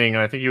deeper in an inning.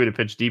 And I think he would have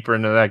pitched deeper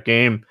into that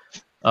game,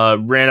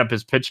 ran up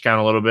his pitch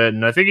count a little bit.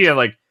 And I think he had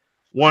like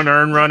one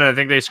earned run, and I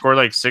think they scored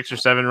like 6 or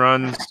 7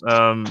 runs,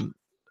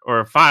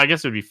 or 5. I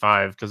guess it would be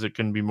 5 because it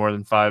couldn't be more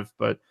than 5.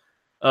 But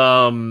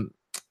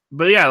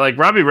yeah, like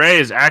Robbie Ray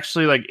is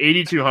actually like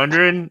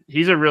 8,200.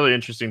 He's a really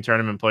interesting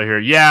tournament play here.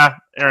 Yeah,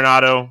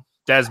 Arenado,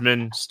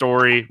 Desmond,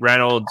 Story,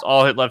 Reynolds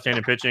all hit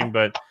left-handed pitching,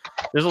 but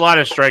there's a lot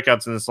of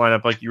strikeouts in this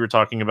lineup, like you were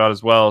talking about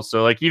as well.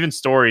 So, like, even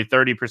Story,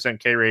 30%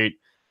 K rate.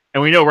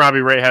 And we know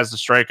Robbie Ray has the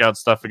strikeout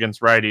stuff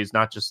against righties,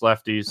 not just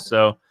lefties.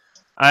 So,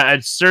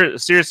 I'd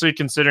seriously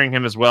considering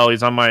him as well.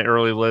 He's on my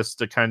early list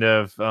to kind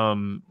of,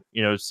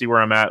 see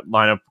where I'm at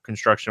lineup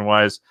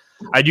construction-wise.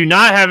 I do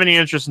not have any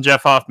interest in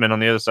Jeff Hoffman on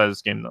the other side of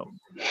this game, though.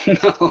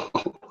 No.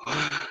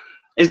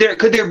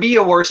 Could there be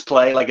a worse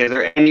play? Like, is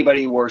there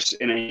anybody worse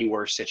in any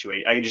worse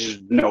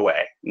situation? No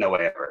way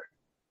ever.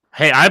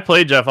 Hey, I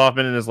played Jeff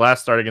Hoffman in his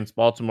last start against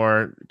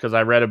Baltimore because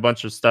I read a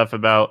bunch of stuff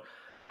about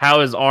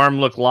how his arm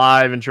looked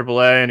live in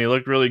AAA, and he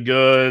looked really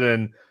good.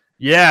 And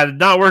yeah, it did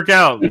not work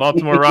out.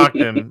 Baltimore rocked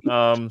him.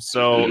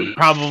 So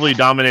probably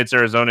dominates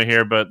Arizona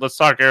here. But let's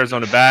talk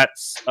Arizona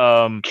bats.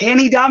 Can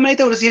he dominate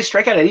though? Does he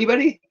strike out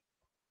anybody?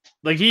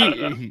 Like he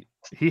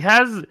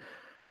has.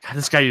 God,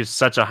 this guy is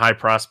such a high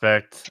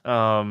prospect.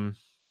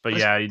 But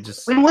yeah, he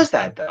just. When was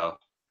that though?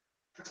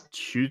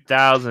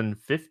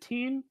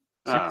 2015,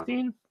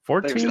 16.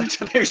 14?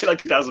 Maybe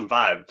like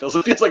 2005. Feels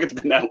like it's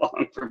been that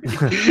long for me.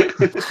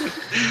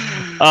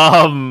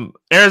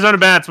 Arizona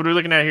bats. What are we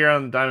looking at here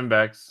on the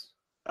Diamondbacks?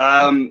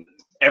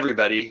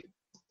 Everybody.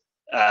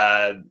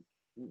 I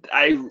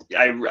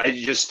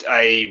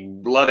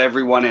love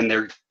everyone, and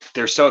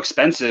they're so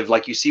expensive.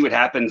 Like you see what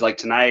happens like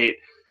tonight.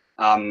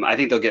 I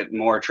think they'll get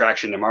more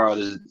traction tomorrow.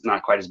 This is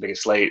not quite as big a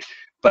slate,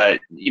 but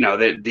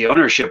the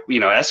ownership,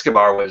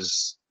 Escobar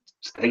was,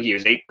 I think he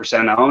was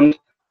 8% owned.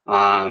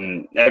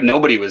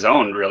 Nobody was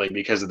owned really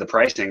because of the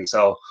pricing.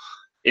 So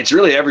it's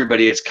really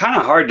everybody. It's kind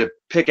of hard to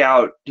pick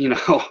out,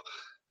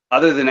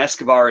 other than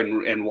Escobar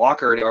and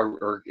Walker,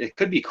 or it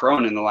could be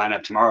Cron in the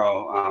lineup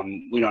tomorrow.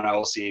 We don't know.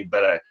 We'll see.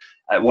 But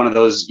one of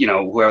those,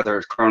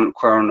 whether Cron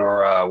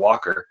or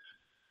Walker,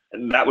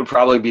 that would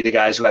probably be the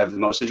guys who I have the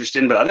most interest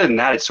in. But other than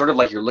that, it's sort of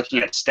like you're looking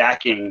at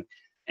stacking,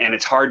 and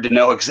it's hard to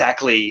know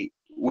exactly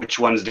which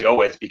ones to go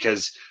with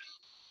because,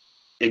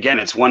 again,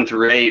 it's 1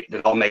 through 8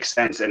 that all makes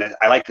sense. And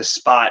I like the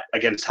spot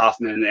against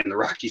Hoffman and the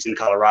Rockies in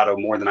Colorado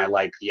more than I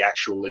like the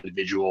actual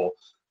individual,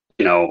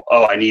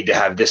 I need to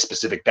have this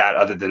specific bat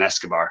other than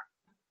Escobar.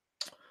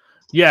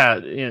 Yeah,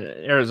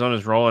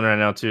 Arizona's rolling right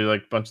now too.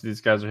 Like a bunch of these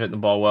guys are hitting the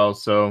ball well.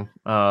 So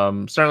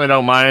certainly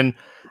don't mind.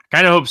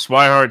 Kind of hope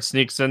Swihart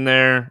sneaks in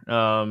there.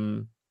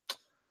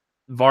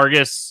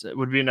 Vargas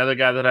would be another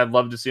guy that I'd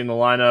love to see in the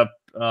lineup.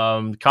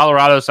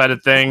 Colorado side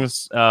of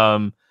things,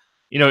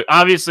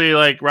 obviously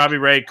like Robbie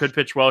Ray could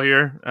pitch well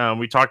here.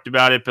 We talked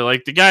about it, but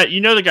like the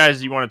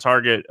guys you want to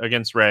target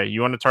against Ray. You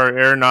want to target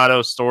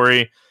Arenado,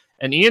 Story,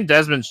 and Ian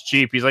Desmond's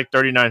cheap. He's like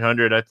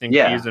 3,900. I think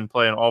he's in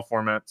play in all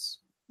formats.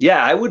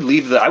 Yeah, I would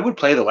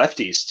play the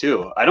lefties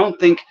too. I don't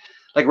think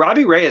like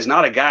Robbie Ray is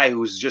not a guy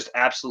who's just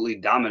absolutely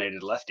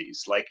dominated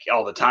lefties like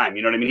all the time.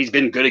 You know what I mean? He's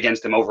been good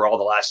against them overall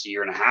the last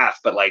year and a half,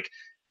 but like,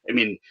 I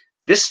mean,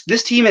 this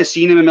team has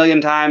seen him a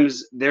million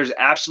times. There's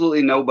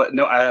absolutely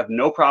I have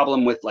no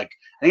problem with like,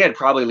 I think I'd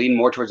probably lean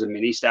more towards a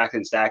mini stack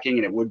than stacking,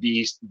 and it would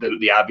be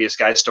the obvious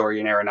guy, Story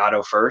and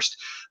Arenado first.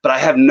 But I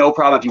have no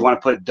problem if you want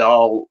to put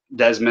Dahl,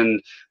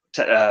 Desmond,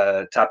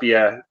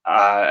 Tapia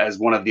as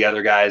one of the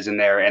other guys in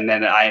there, and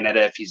then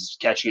Iannetta if he's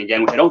catching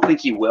again, which I don't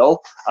think he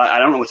will. I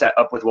don't know what's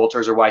up with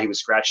Wolters or why he was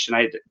scratched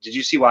tonight. Did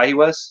you see why he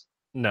was?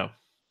 No,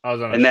 I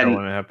was on a show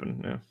when it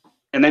happened. Yeah.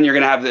 And then you're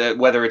going to have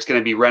whether it's going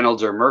to be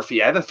Reynolds or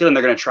Murphy. I have a feeling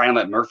they're going to try and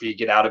let Murphy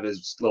get out of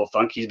his little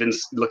funk. He's been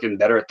looking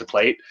better at the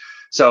plate.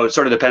 So it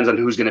sort of depends on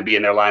who's going to be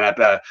in their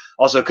lineup.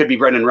 Also, it could be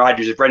Brendan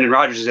Rodgers. If Brendan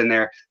Rodgers is in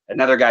there,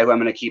 another guy who I'm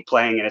going to keep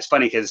playing. And it's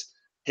funny because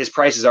his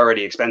price is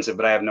already expensive,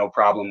 but I have no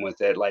problem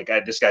with it. Like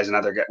this guy's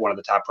one of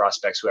the top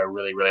prospects who I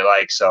really, really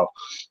like. So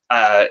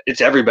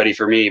it's everybody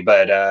for me,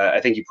 but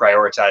I think you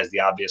prioritize the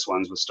obvious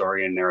ones with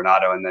Story and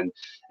Arenado, and then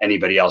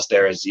anybody else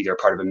there is either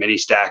part of a mini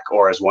stack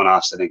or as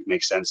one-offs. I think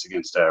makes sense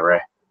against Ray.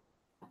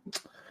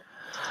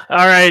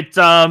 All right,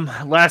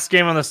 last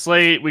game on the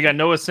slate. We got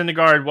Noah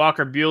Syndergaard,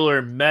 Walker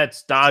Buehler,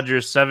 Mets,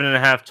 Dodgers,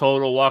 7.5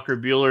 total. Walker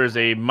Buehler is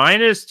a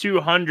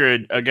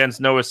 -200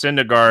 against Noah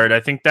Syndergaard. I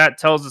think that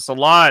tells us a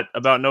lot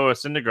about Noah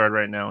Syndergaard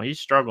right now.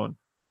 He's struggling.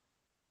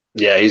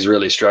 Yeah, he's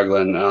really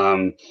struggling.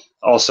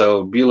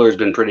 Also, Buehler's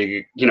been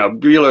pretty,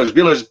 Buehler's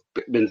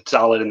been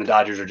solid, and the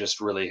Dodgers are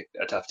just really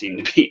a tough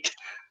team to beat.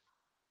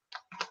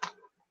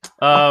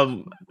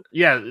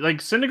 Yeah, like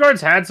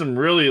Syndergaard's had some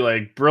really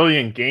like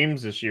brilliant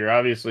games this year.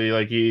 Obviously,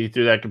 like he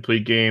threw that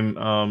complete game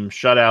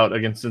shutout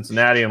against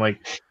Cincinnati and like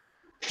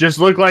just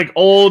looked like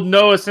old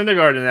Noah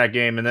Syndergaard in that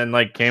game, and then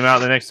like came out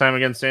the next time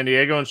against San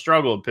Diego and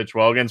struggled. Pitched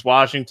well against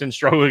Washington,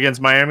 struggled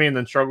against Miami, and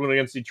then struggled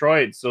against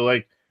Detroit. So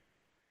like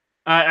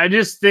I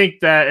just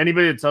think that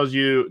anybody that tells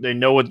you they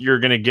know what you're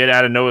going to get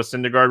out of Noah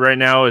Syndergaard right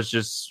now is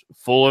just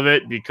full of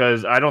it,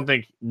 because I don't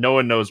think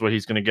Noah knows what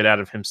he's going to get out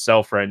of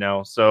himself right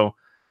now. So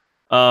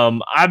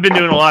I've been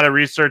doing a lot of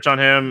research on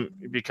him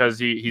because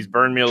he's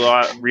burned me a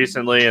lot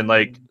recently, and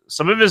like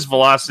some of his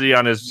velocity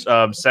on his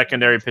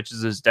secondary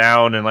pitches is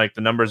down, and like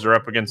the numbers are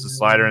up against the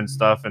slider and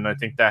stuff, and I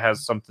think that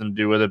has something to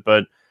do with it.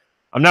 But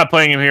I'm not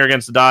playing him here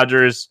against the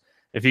Dodgers.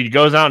 If he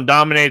goes out and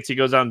dominates, he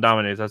goes out and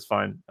dominates. That's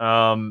fine. What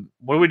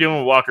are we doing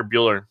with Walker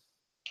Buehler?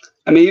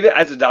 I mean, even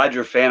as a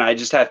Dodger fan, I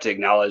just have to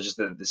acknowledge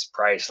that this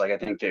price. Like, I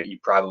think that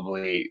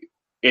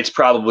it's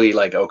probably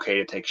like okay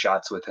to take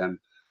shots with him.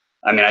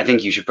 I mean, I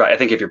think you should. I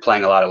think if you're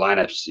playing a lot of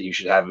lineups, you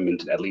should have him in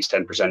at least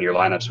 10% of your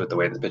lineups with the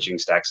way the pitching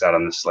stacks out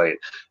on the slate.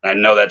 And I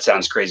know that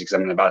sounds crazy because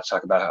I'm about to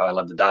talk about how I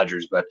love the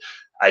Dodgers, but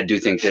I do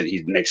think that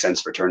he makes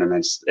sense for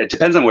tournaments. It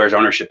depends on where his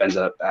ownership ends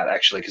up at,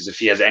 actually, because if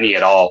he has any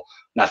at all,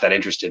 not that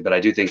interested. But I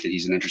do think that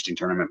he's an interesting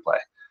tournament play.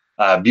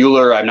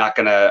 Buehler, I'm not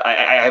gonna.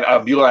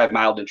 Buehler, I have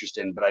mild interest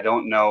in, but I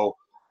don't know.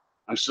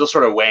 I'm still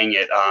sort of weighing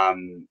it.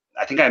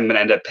 I think I'm gonna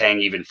end up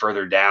paying even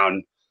further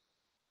down,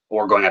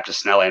 or going up to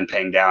Snell and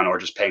paying down, or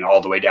just paying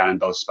all the way down in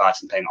both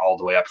spots and paying all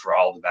the way up for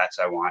all the bats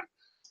I want.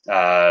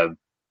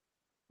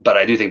 But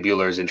I do think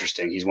Buehler is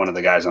interesting. He's one of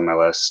the guys on my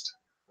list.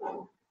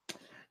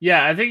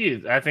 Yeah, I think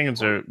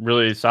it's a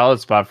really solid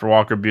spot for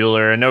Walker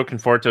Buehler. I know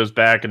Conforto's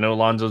back. I know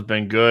Alonso's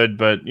been good,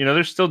 but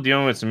they're still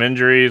dealing with some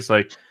injuries.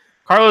 Like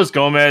Carlos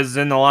Gomez is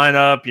in the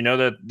lineup.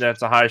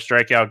 That's a high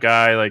strikeout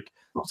guy. Like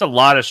there's a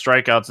lot of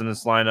strikeouts in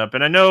this lineup,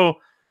 and I know.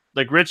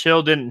 Like Rich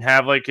Hill didn't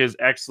have like his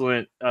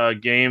excellent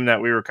game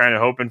that we were kind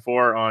of hoping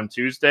for on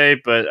Tuesday,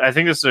 but I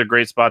think this is a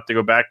great spot to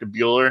go back to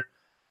Buehler.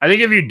 I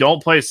think if you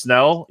don't play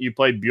Snell, you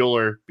play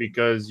Buehler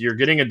because you're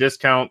getting a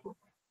discount,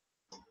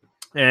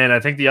 and I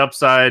think the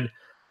upside.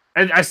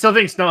 And I still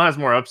think Snell has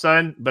more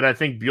upside, but I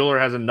think Buehler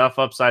has enough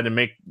upside to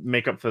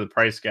make up for the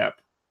price gap.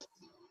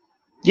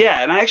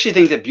 Yeah, and I actually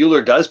think that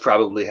Buehler does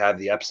probably have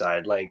the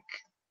upside. Like,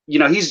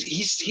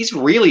 he's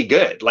really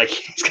good. Like,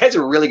 this guy's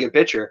a really good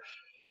pitcher.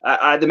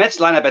 The Mets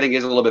lineup, I think,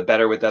 is a little bit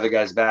better with the other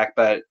guys back,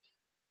 but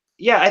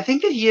yeah, I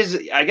think that he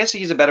is. I guess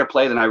he's a better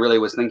play than I really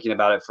was thinking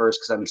about at first,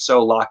 because I'm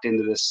so locked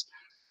into this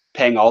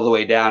paying all the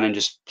way down and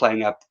just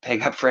paying up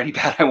for any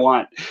bat I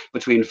want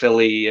between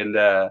Philly and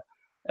the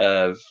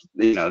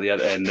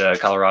other and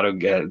Colorado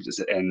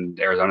and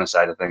Arizona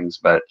side of things.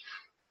 But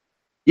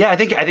yeah, I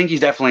think he's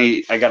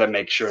definitely. I got to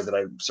make sure that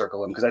I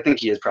circle him, because I think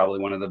he is probably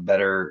one of the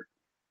better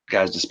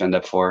guys to spend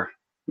up for.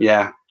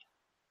 Yeah.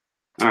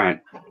 All right.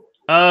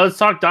 Let's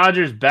talk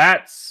Dodgers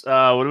bats. What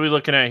are we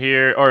looking at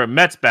here? Or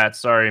Mets bats,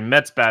 sorry.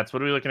 Mets bats.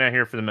 What are we looking at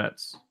here for the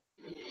Mets?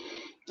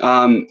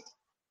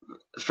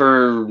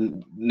 For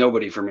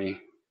nobody for me.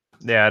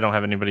 Yeah, I don't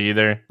have anybody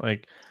either.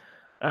 Like,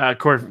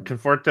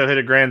 Conforto hit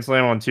a grand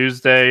slam on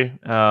Tuesday.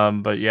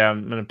 But yeah,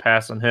 I'm going to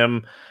pass on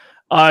him.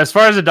 As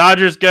far as the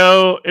Dodgers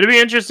go, it'll be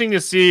interesting to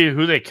see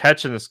who they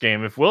catch in this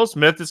game. If Will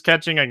Smith is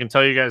catching, I can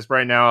tell you guys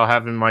right now, I'll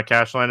have him in my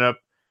cash lineup.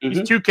 He's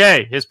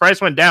 $2K. His price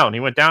went down.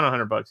 He went down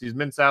 $100. He's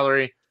min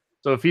salary.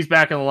 So if he's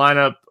back in the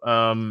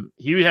lineup,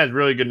 he has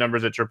really good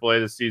numbers at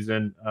AAA this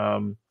season.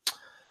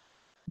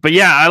 But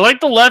yeah, I like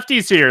the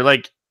lefties here.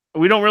 Like,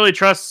 we don't really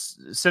trust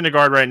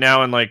Syndergaard right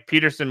now, and like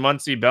Peterson,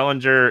 Muncy,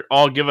 Bellinger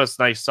all give us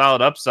nice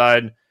solid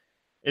upside.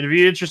 It'd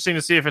be interesting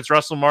to see if it's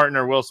Russell Martin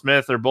or Will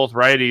Smith or both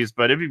righties,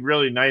 but it'd be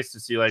really nice to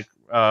see like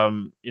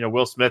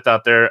Will Smith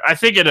out there. I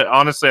think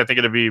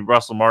it'd be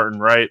Russell Martin,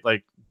 right?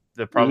 Like,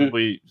 they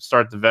probably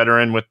start the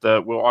veteran with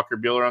the Walker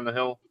Buehler on the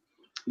hill.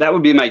 That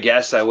would be my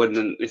guess. I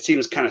wouldn't. It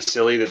seems kind of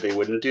silly that they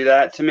wouldn't do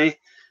that to me,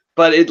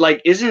 but it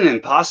isn't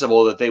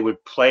impossible that they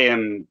would play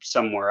him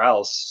somewhere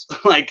else.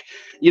 Like,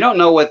 you don't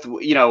know what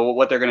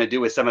they're going to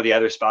do with some of the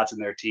other spots in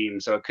their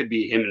team. So it could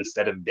be him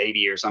instead of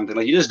Beatty or something.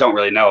 Like, you just don't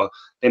really know.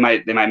 They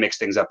might mix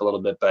things up a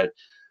little bit, but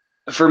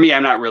for me,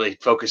 I'm not really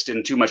focused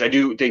in too much. I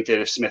do think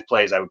that if Smith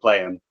plays, I would play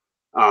him.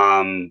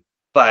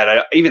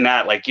 But even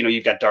that, like,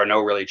 you've got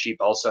d'Arnaud really cheap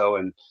also,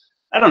 and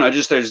I don't know.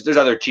 Just there's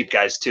other cheap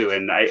guys too,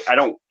 and I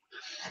don't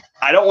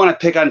want to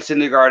pick on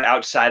Syndergaard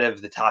outside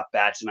of the top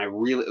bats,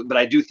 but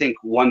I do think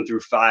 1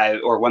 through 5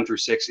 or 1 through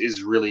 6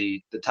 is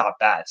really the top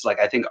bats. Like,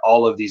 I think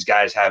all of these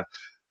guys have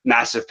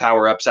massive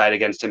power upside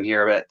against him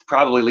here, but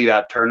probably leave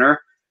out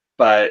Turner.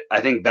 But I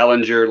think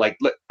Bellinger, like,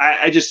 look,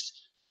 I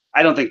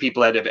don't think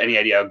people have any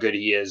idea how good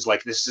he is.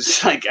 Like, this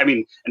is like, I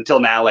mean, until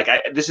now, like,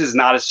 this is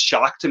not a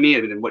shock to me. I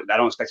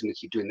don't expect him to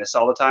keep doing this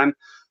all the time,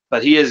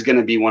 but he is going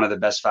to be one of the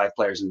best 5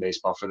 players in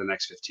baseball for the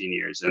next 15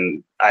 years.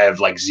 And I have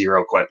like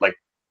zero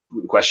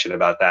question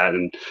about that,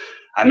 and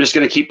I'm just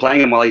going to keep playing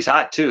him while he's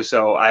hot too.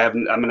 So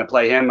I'm going to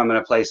play him. I'm going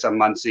to play some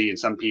Muncy and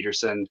some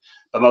Peterson,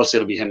 but mostly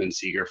it'll be him and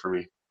Seager for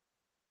me.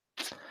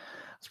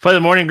 Let's play the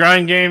morning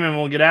grind game, and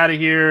we'll get out of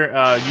here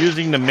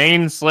using the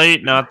main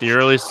slate, not the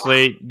early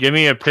slate. Give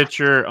me a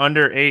pitcher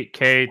under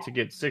 8K to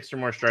get 6 or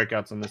more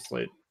strikeouts on this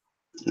slate.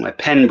 My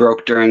pen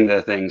broke during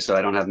the thing, so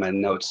I don't have my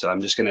notes. So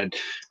I'm just going to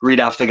read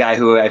off the guy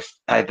who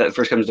that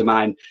first comes to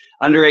mind.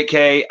 Under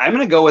 8K, I'm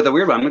going to go with a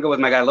weird one. I'm going to go with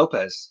my guy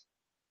Lopez.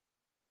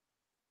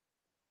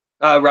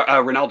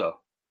 Ronaldo.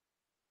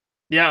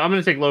 Yeah, I'm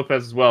going to take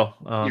Lopez as well.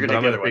 You're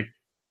going to take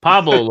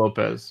Pablo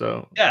Lopez.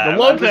 So yeah, the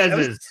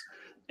Lopez's.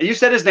 You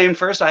said his name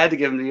first. I had to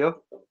give him to you.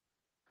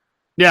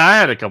 Yeah, I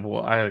had a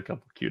couple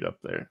queued up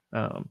there.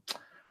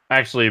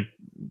 Actually,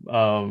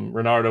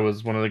 Ronaldo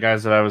was one of the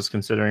guys that I was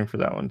considering for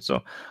that one.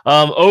 So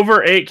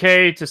over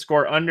 8K to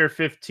score under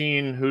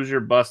 15. Who's your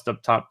bust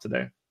up top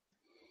today?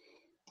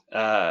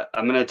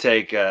 I'm going to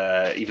take,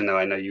 even though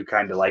I know you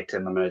kind of liked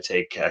him, I'm going to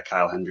take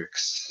Kyle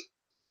Hendricks.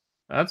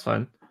 That's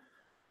fine.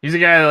 He's a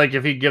guy, like,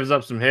 if he gives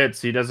up some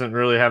hits, he doesn't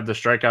really have the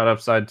strikeout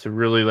upside to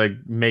really like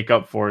make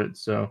up for it.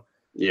 So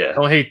yeah,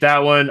 don't hate that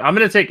one. I'm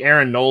going to take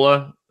Aaron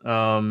Nola.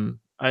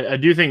 I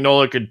do think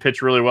Nola could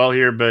pitch really well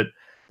here, but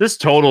this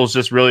total is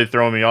just really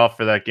throwing me off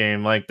for that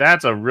game. Like,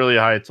 that's a really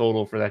high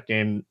total for that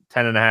game,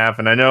 10.5.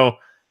 And I know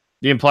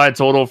the implied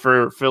total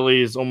for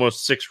Philly is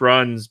almost 6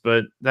 runs,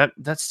 but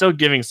that's still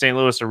giving St.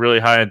 Louis a really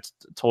high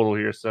total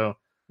here. So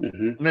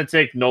I'm going to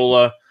take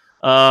Nola.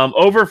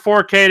 Over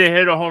 4K to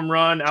hit a home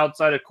run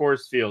outside of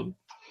Coors Field.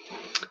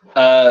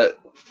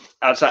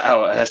 Outside.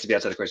 Oh, it has to be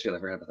outside of Coors Field. I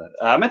forgot about that.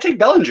 I'm gonna take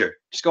Bellinger.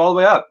 Just go all the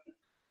way up.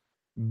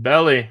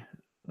 Belly.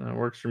 That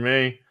works for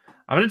me.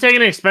 I'm gonna take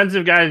an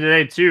expensive guy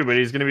today too, but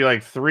he's gonna be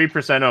like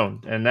 3%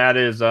 owned, and that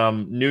is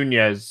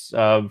Nunez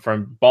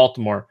from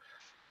Baltimore.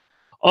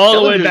 All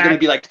Bellinger's the way back. Gonna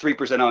be like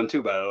 3% owned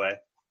too, by the way.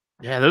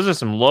 Yeah, those are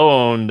some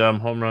low-owned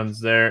home runs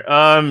there.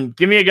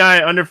 Give me a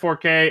guy under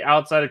 4K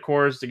outside of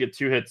Coors to get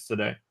 2 hits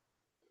today.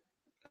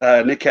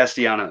 Nick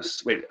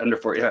Castellanos. Wait, under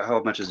 4. Yeah,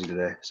 how much is he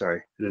today? Sorry,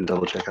 I didn't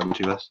double check how much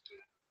he was.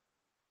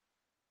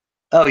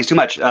 Oh, he's too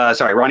much.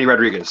 Sorry, Ronnie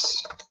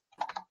Rodriguez.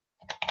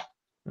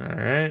 All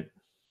right.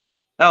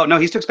 Oh no,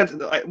 he's too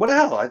expensive. What the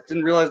hell? I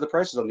didn't realize the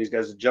prices on these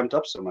guys had jumped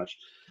up so much.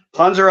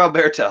 Hanser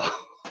Alberto.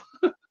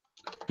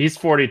 He's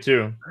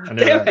 42.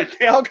 Damn it,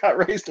 they all got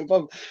raised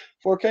above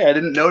 4K. I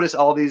didn't notice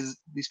all these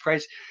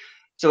prices.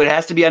 So it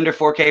has to be under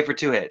 4K for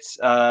 2 hits.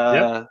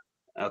 Yep.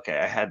 Okay,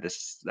 I had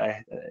this.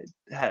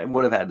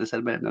 Would have had this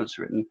had my notes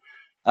written.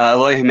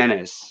 Eloy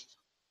Jimenez.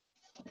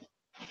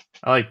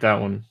 I like that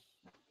one.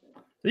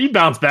 You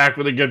bounce back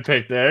with a good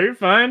pick there. You're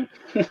fine.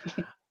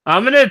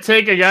 I'm going to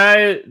take a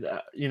guy,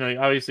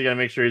 obviously got to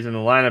make sure he's in the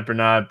lineup or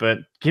not, but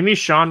give me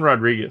Sean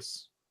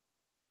Rodriguez.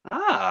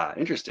 Ah,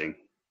 interesting.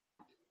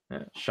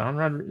 Yeah, Sean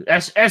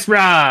Rodriguez.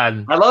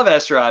 S-Rod. I love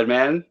S-Rod,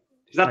 man.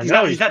 He's not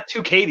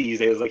 2K these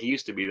days like he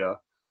used to be, though.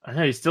 I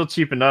know he's still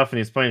cheap enough, and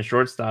he's playing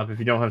shortstop. If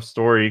you don't have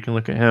Story, you can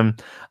look at him.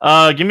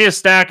 Give me a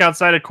stack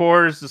outside of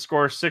Coors to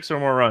score 6 or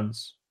more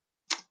runs.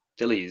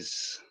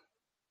 Phillies.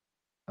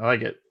 I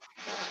like it.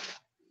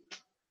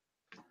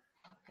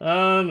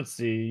 Let's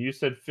see. You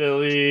said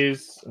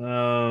Phillies.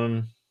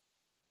 My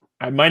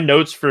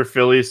notes for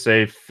Phillies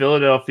say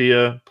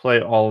Philadelphia,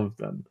 play all of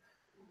them.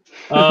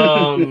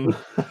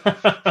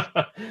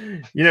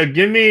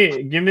 Give me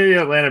the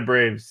Atlanta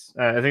Braves.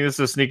 I think this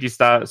is a sneaky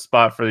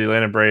spot for the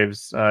Atlanta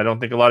Braves. I don't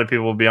think a lot of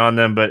people will be on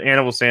them, but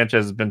Anibal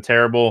Sanchez has been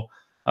terrible.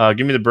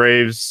 Give me the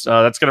Braves.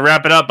 That's going to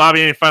wrap it up.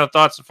 Bobby, any final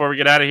thoughts before we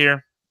get out of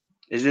here?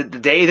 Is it the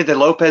day that the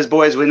Lopez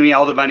boys win me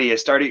all the money?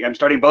 I'm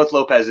starting both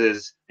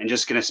Lopez's and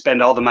just going to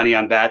spend all the money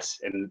on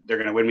bats, and they're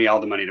going to win me all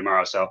the money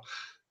tomorrow. So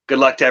good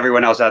luck to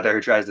everyone else out there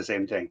who tries the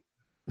same thing.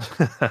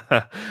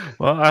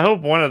 Well, I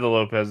hope one of the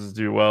Lopez's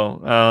do well.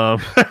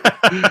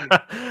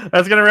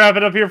 That's going to wrap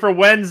it up here for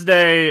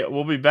Wednesday.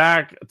 We'll be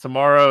back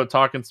tomorrow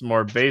talking some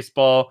more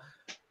baseball.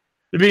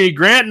 It'll be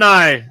Grant and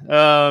I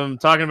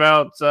talking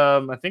about,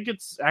 I think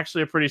it's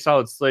actually a pretty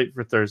solid slate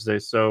for Thursday.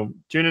 So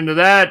tune into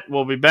that.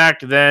 We'll be back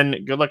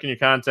then. Good luck in your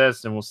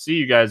contest, and we'll see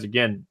you guys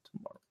again